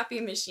from the copy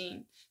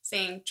machine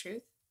saying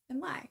truth and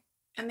lie.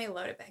 And they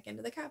load it back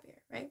into the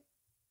copier, right?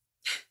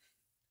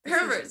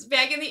 Remember, it's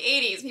back in the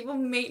 80s. People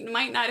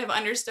might not have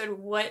understood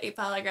what a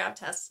polygraph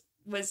test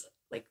was,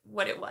 like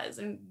what it was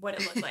and what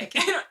it looked like.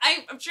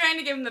 I'm trying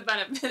to give him the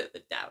benefit of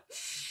the doubt.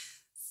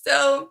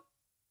 So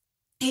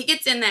he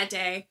gets in that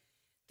day.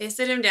 They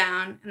sit him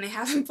down and they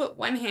have him put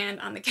one hand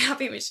on the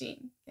copy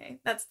machine. Okay,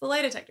 that's the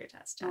lie detector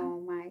test, John. Oh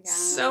my God.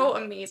 So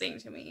amazing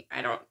to me.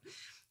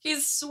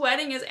 He's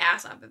sweating his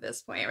ass off at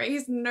this point, right?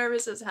 He's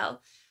nervous as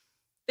hell.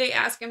 They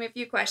ask him a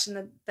few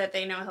questions that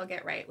they know he'll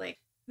get right. Like,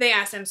 they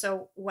ask him,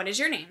 so what is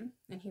your name?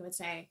 And he would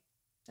say,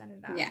 da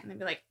da da. Yeah. And they'd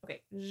be like,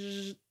 okay.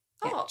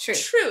 Oh,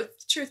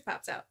 truth. Truth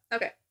pops out.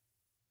 Okay.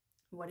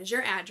 What is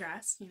your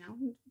address? You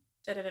know,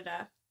 da da da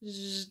da.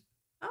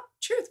 Oh,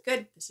 truth.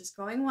 Good. This is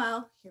going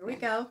well. Here we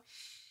go.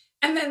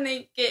 And then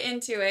they get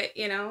into it,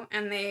 you know,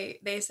 and they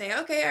say,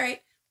 okay, all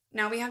right.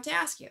 Now we have to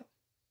ask you.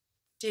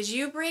 Did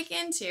you break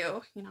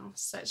into, you know,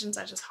 such and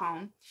such's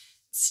home,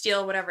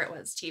 steal whatever it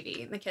was,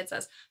 TV? And the kid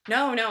says,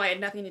 no, I had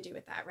nothing to do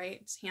with that, right?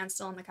 His hand's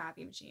still in the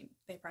copy machine.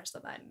 They press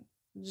the button.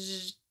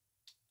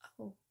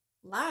 Oh,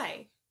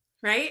 lie,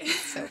 right?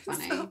 So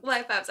funny. So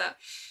lie pops out.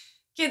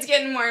 Kid's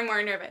getting more and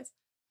more nervous.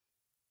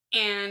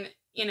 And,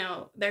 you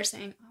know, they're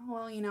saying, oh,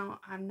 well, you know,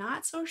 I'm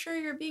not so sure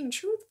you're being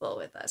truthful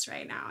with us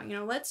right now. You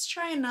know, let's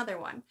try another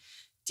one.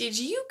 Did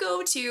you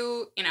go to,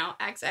 you know,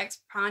 XX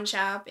pawn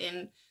shop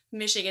in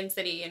Michigan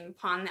City and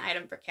pawn the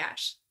item for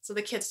cash? So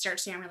the kids start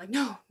stammering like,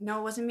 no,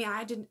 it wasn't me.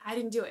 I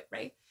didn't do it,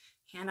 right?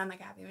 Hand on the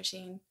copy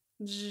machine.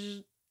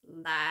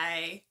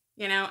 Lie.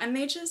 You know, and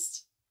they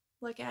just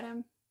look at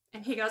him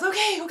and he goes,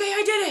 okay,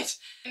 I did it.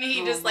 And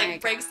he just like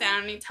breaks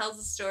down and he tells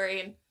the story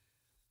and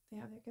they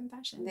have their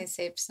confession. They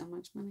saved so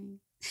much money.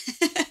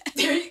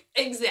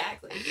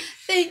 Exactly.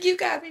 Thank you,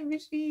 copy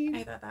machine.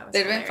 I thought that was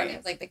They'd been funny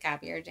if like the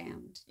copier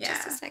jammed. Yeah.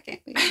 Just a second.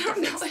 I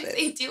don't know if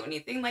they do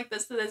anything like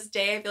this to this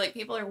day. I feel like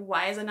people are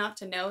wise enough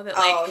to know that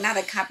like... Oh, not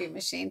a copy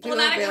machine. People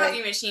not a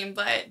copy machine,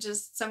 but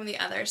just some of the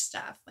other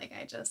stuff. Like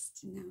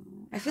No.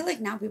 I feel like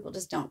now people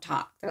just don't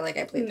talk. They're like,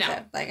 I plead the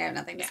fifth. Like I have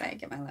nothing to say.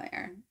 Get my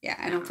lawyer. Yeah.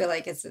 I don't feel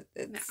like it's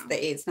not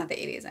the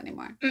 80s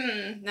anymore.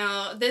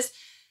 No.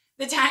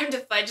 The time to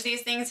fudge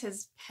these things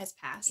has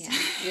passed. Yeah,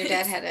 your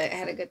dad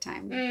had a good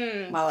time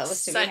while it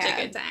was to be had. Such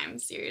a good time,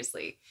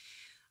 seriously.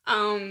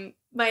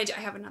 But I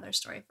have another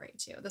story for you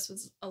too. This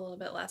was a little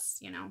bit less,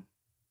 you know.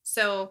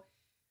 So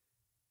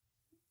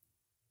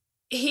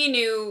he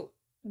knew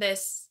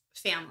this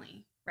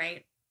family,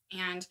 right?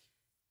 And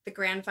the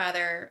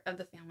grandfather of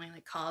the family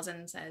like calls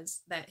and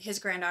says that his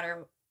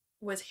granddaughter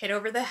was hit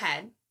over the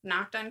head,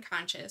 knocked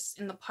unconscious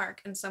in the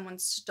park, and someone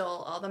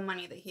stole all the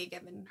money that he had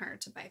given her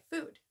to buy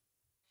food.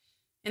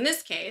 In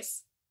this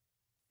case,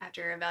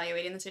 after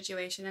evaluating the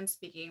situation and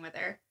speaking with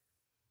her,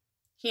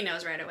 he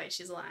knows right away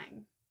she's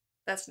lying.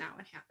 That's not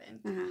what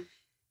happened. Uh-huh.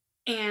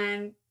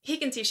 And he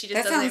can see she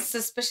just doesn't... That sounds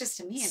suspicious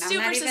to me, and I'm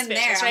not even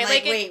there. Right? I'm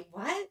like, wait,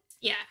 what?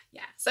 Yeah.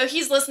 So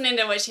he's listening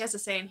to what she has to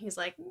say, and he's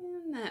like,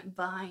 I'm not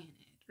buying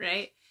it,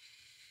 right?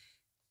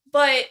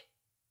 But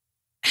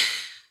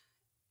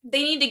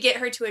they need to get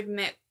her to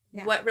admit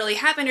what really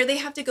happened, or they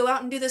have to go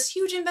out and do this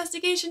huge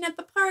investigation at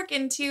the park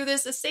into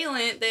this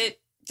assailant that...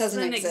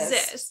 Doesn't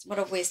exist. What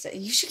a waste of...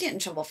 You should get in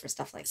trouble for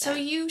stuff like that. So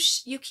you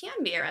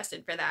can be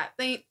arrested for that.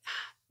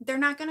 They're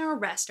not going to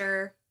arrest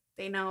her.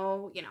 They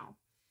know, you know,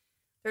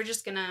 they're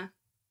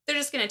they're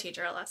just going to teach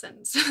her a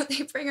lesson. So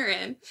they bring her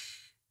in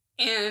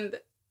and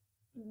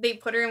they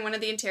put her in one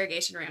of the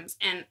interrogation rooms.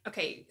 And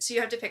okay, so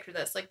you have to picture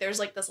this. Like there's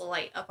like this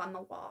light up on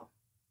the wall.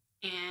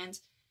 And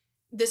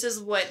this is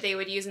what they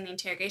would use in the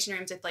interrogation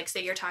rooms. If like,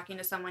 say you're talking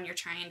to someone, you're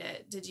trying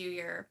to do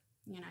your,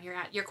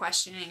 you're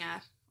questioning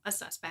a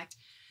suspect.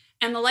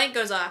 And the light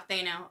goes off.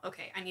 They know,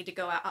 okay, I need to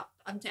go out.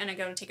 I'm going to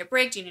go and take a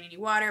break. Do you need any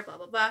water? Blah,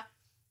 blah, blah.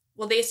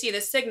 Well, they see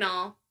the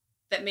signal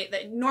that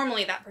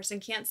normally that person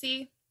can't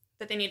see,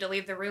 that they need to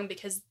leave the room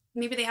because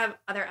maybe they have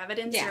other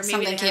evidence. Yeah, or maybe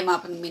something came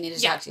up and we need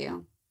to talk to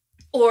you.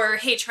 Or,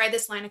 hey, try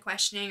this line of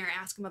questioning or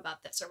ask them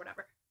about this or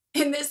whatever.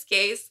 In this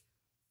case,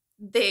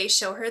 they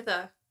show her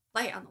the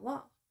light on the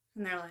wall.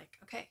 And they're like,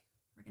 okay,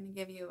 we're going to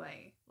give you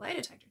a lie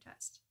detector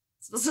test.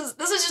 So this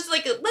is just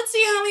like, let's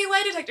see how many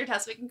lie detector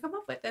tests we can come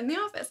up with in the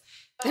office.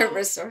 They're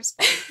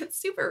resourceful.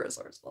 Super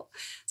resourceful.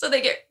 So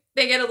they get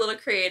a little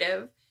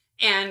creative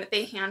and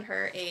they hand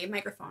her a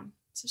microphone.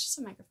 So it's just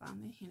a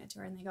microphone. They hand it to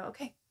her and they go,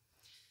 okay,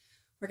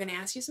 we're going to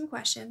ask you some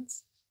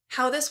questions.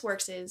 How this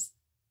works is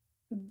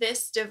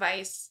this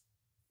device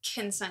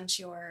can sense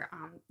your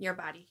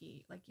body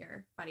heat, like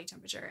your body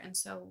temperature. And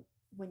so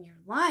when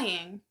you're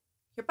lying,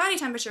 your body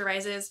temperature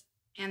rises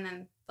and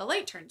then the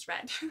light turns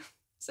red.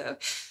 So...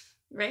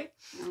 right?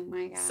 Oh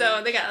my God.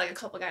 So they got like a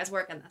couple guys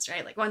working this,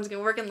 right? Like one's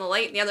gonna work in the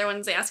light and the other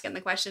one's asking the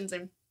questions.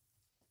 And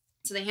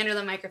so they hand her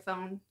the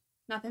microphone,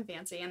 nothing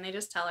fancy. And they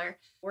just tell her,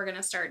 we're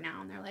gonna start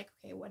now. And they're like,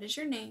 okay, what is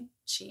your name?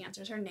 She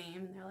answers her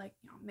name and they're like,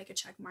 make a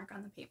check mark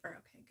on the paper.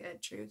 Okay, good,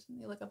 truth.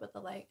 And they look up at the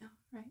light. Oh,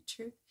 right,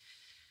 truth.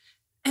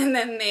 And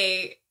then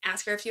they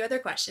ask her a few other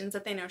questions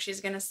that they know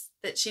she's gonna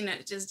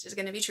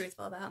be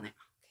truthful about. And they, okay,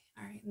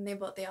 all right.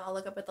 And they all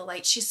look up at the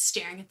light. She's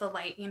staring at the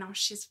light,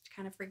 she's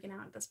kind of freaking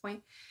out at this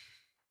point.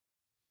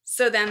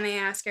 So then they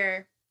ask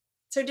her,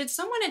 so did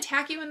someone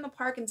attack you in the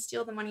park and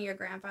steal the money your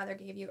grandfather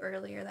gave you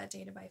earlier that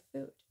day to buy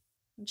food?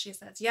 And she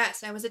says,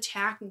 yes, I was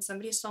attacked and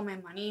somebody stole my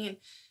money. And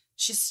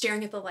she's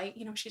staring at the light.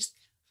 She's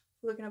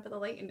looking up at the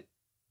light and it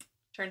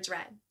turns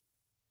red.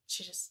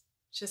 She's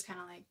just kind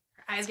of like,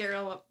 her eyes get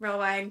real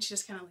wide and she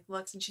just kind of like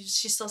looks and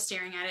she's still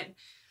staring at it.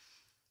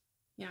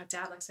 And,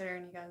 Dad looks at her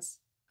and he goes,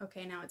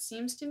 okay, now it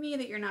seems to me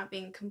that you're not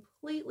being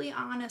completely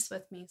honest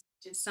with me.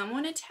 Did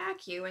someone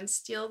attack you and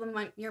steal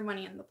your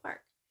money in the park?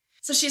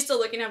 So she's still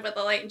looking up at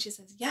the light and she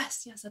says,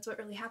 yes, that's what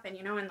really happened,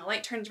 And the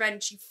light turns red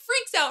and she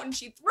freaks out and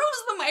she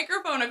throws the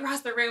microphone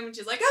across the room and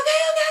she's like, okay,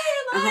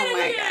 oh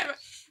my God.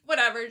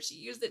 Whatever. She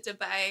used it to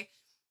buy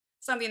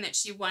something that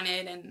she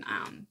wanted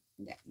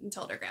and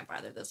told her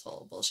grandfather this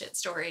whole bullshit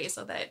story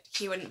so that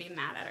he wouldn't be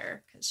mad at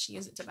her because she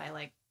used it to buy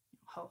like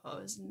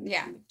ho-hos and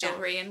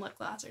jewelry and lip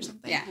gloss or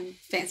something. Yeah,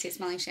 fancy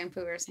smelling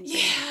shampoo or something.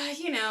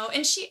 Yeah,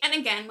 and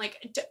again,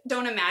 like,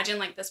 don't imagine,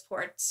 like, this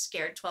poor,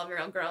 scared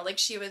 12-year-old girl. Like,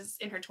 she was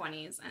in her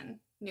 20s and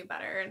knew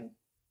better, and,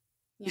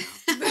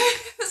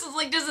 this is,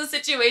 like, just a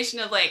situation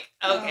of, like,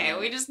 okay,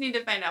 we just need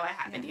to find out what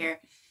happened here.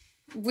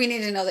 We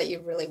need to know that you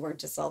really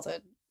weren't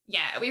assaulted.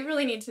 Yeah, we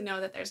really need to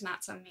know that there's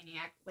not some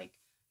maniac, like,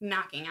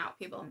 knocking out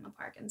people in the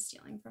park and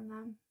stealing from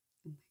them.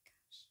 Oh, my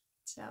gosh.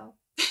 So...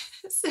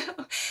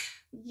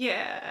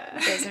 yeah.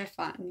 Those are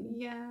fun.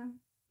 Yeah.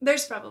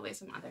 There's probably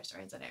some other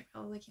stories that I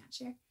probably can't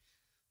share,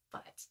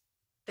 but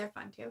they're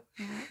fun too.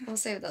 Yeah, we'll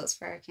save those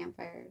for our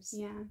campfires.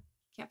 Yeah.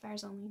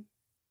 Campfires only.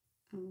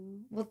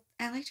 Well,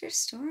 I liked your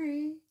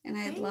story, and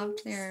I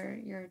loved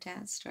your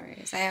dad's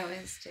stories. I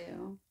always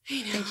do.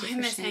 I know. I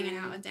miss hanging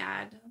out with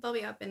Dad. They'll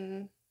be up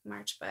in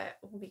March, but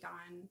we'll be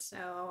gone.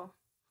 So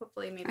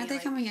hopefully maybe. Aren't they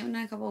coming out in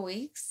a couple of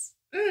weeks?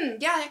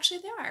 Yeah,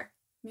 actually they are.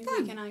 Maybe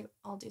we can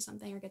all do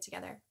something or get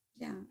together.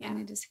 Yeah, I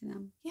need to see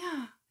them.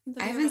 Yeah.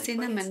 I haven't seen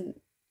them in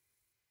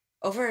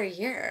over a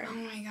year. Oh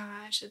my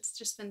gosh, it's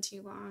just been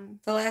too long.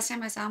 The last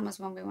time I saw them was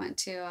when we went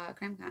to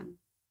CrimCon.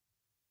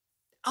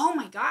 Oh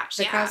my gosh,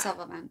 the crowd self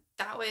event.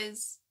 That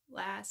was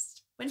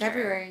last winter.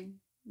 February,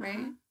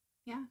 right?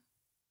 Yeah.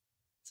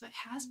 So it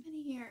has been a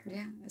year.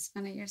 Yeah, it's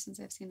been a year since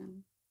I've seen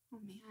them. Oh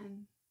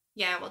man.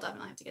 Yeah, we'll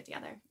definitely have to get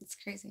together. It's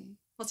crazy.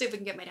 We'll see if we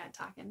can get my dad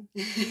talking.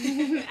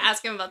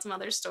 Ask him about some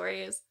other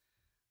stories.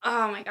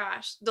 Oh my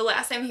gosh. The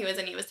last time he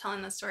was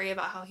telling the story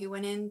about how he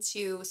went in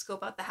to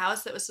scope out the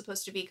house that was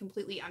supposed to be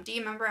completely empty.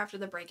 Remember after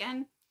the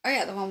break-in? Oh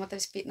yeah, the one with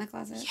his feet in the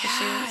closet.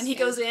 Yeah, and he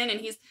goes in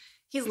and he's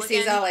looking. He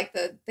sees all like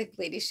the big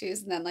lady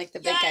shoes and then like the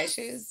big guy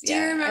shoes. Do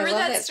you remember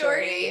that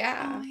story?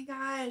 Yeah. Oh my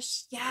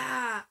gosh.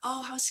 Yeah.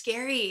 Oh, how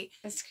scary.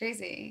 That's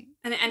crazy.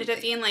 And it ended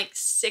up being like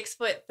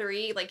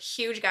 6'3", like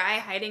huge guy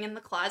hiding in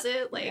the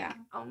closet. Like,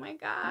 oh my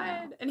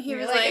God. And he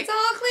was like, it's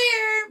all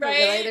clear. But right?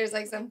 really, there's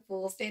like some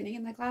fool standing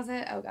in the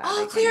closet. Oh God.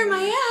 I'll clear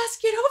my ass.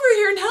 Get over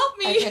here and help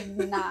me. I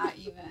could not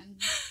even.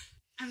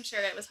 I'm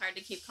sure it was hard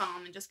to keep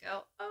calm and just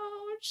go,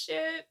 oh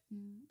shit,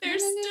 they're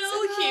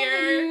still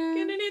here.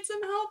 Gonna need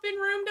some help in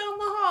room down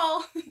the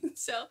hall.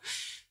 So,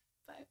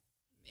 but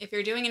if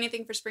you're doing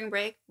anything for spring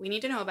break, we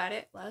need to know about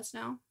it. Let us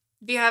know.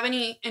 If you have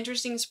any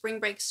interesting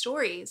spring break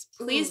stories,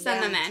 please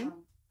send them in.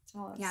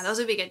 Tell us. Yeah, those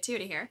would be good too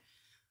to hear.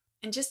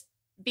 And just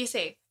be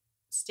safe.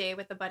 Stay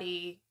with a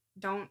buddy.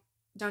 Don't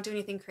don't do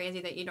anything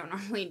crazy that you don't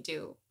normally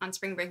do on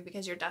spring break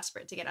because you're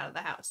desperate to get out of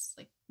the house.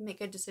 Like, make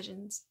good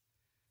decisions.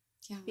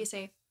 Yeah. Be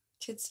safe.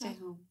 Kids stay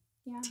home.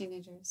 Yeah.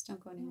 Teenagers,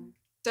 don't go anywhere.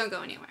 Don't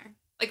go anywhere.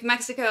 Like,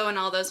 Mexico and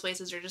all those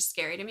places are just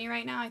scary to me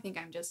right now. I think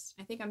I'm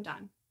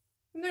done.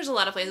 And there's a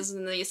lot of places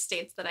in these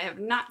states that I have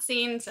not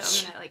seen, so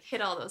I'm gonna like hit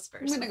all those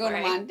first. I'm gonna go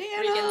to Montana.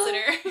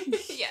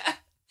 Reconsider. Yeah.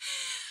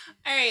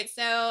 All right.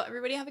 So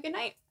everybody have a good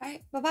night. All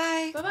right.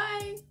 Bye-bye.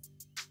 Bye-bye.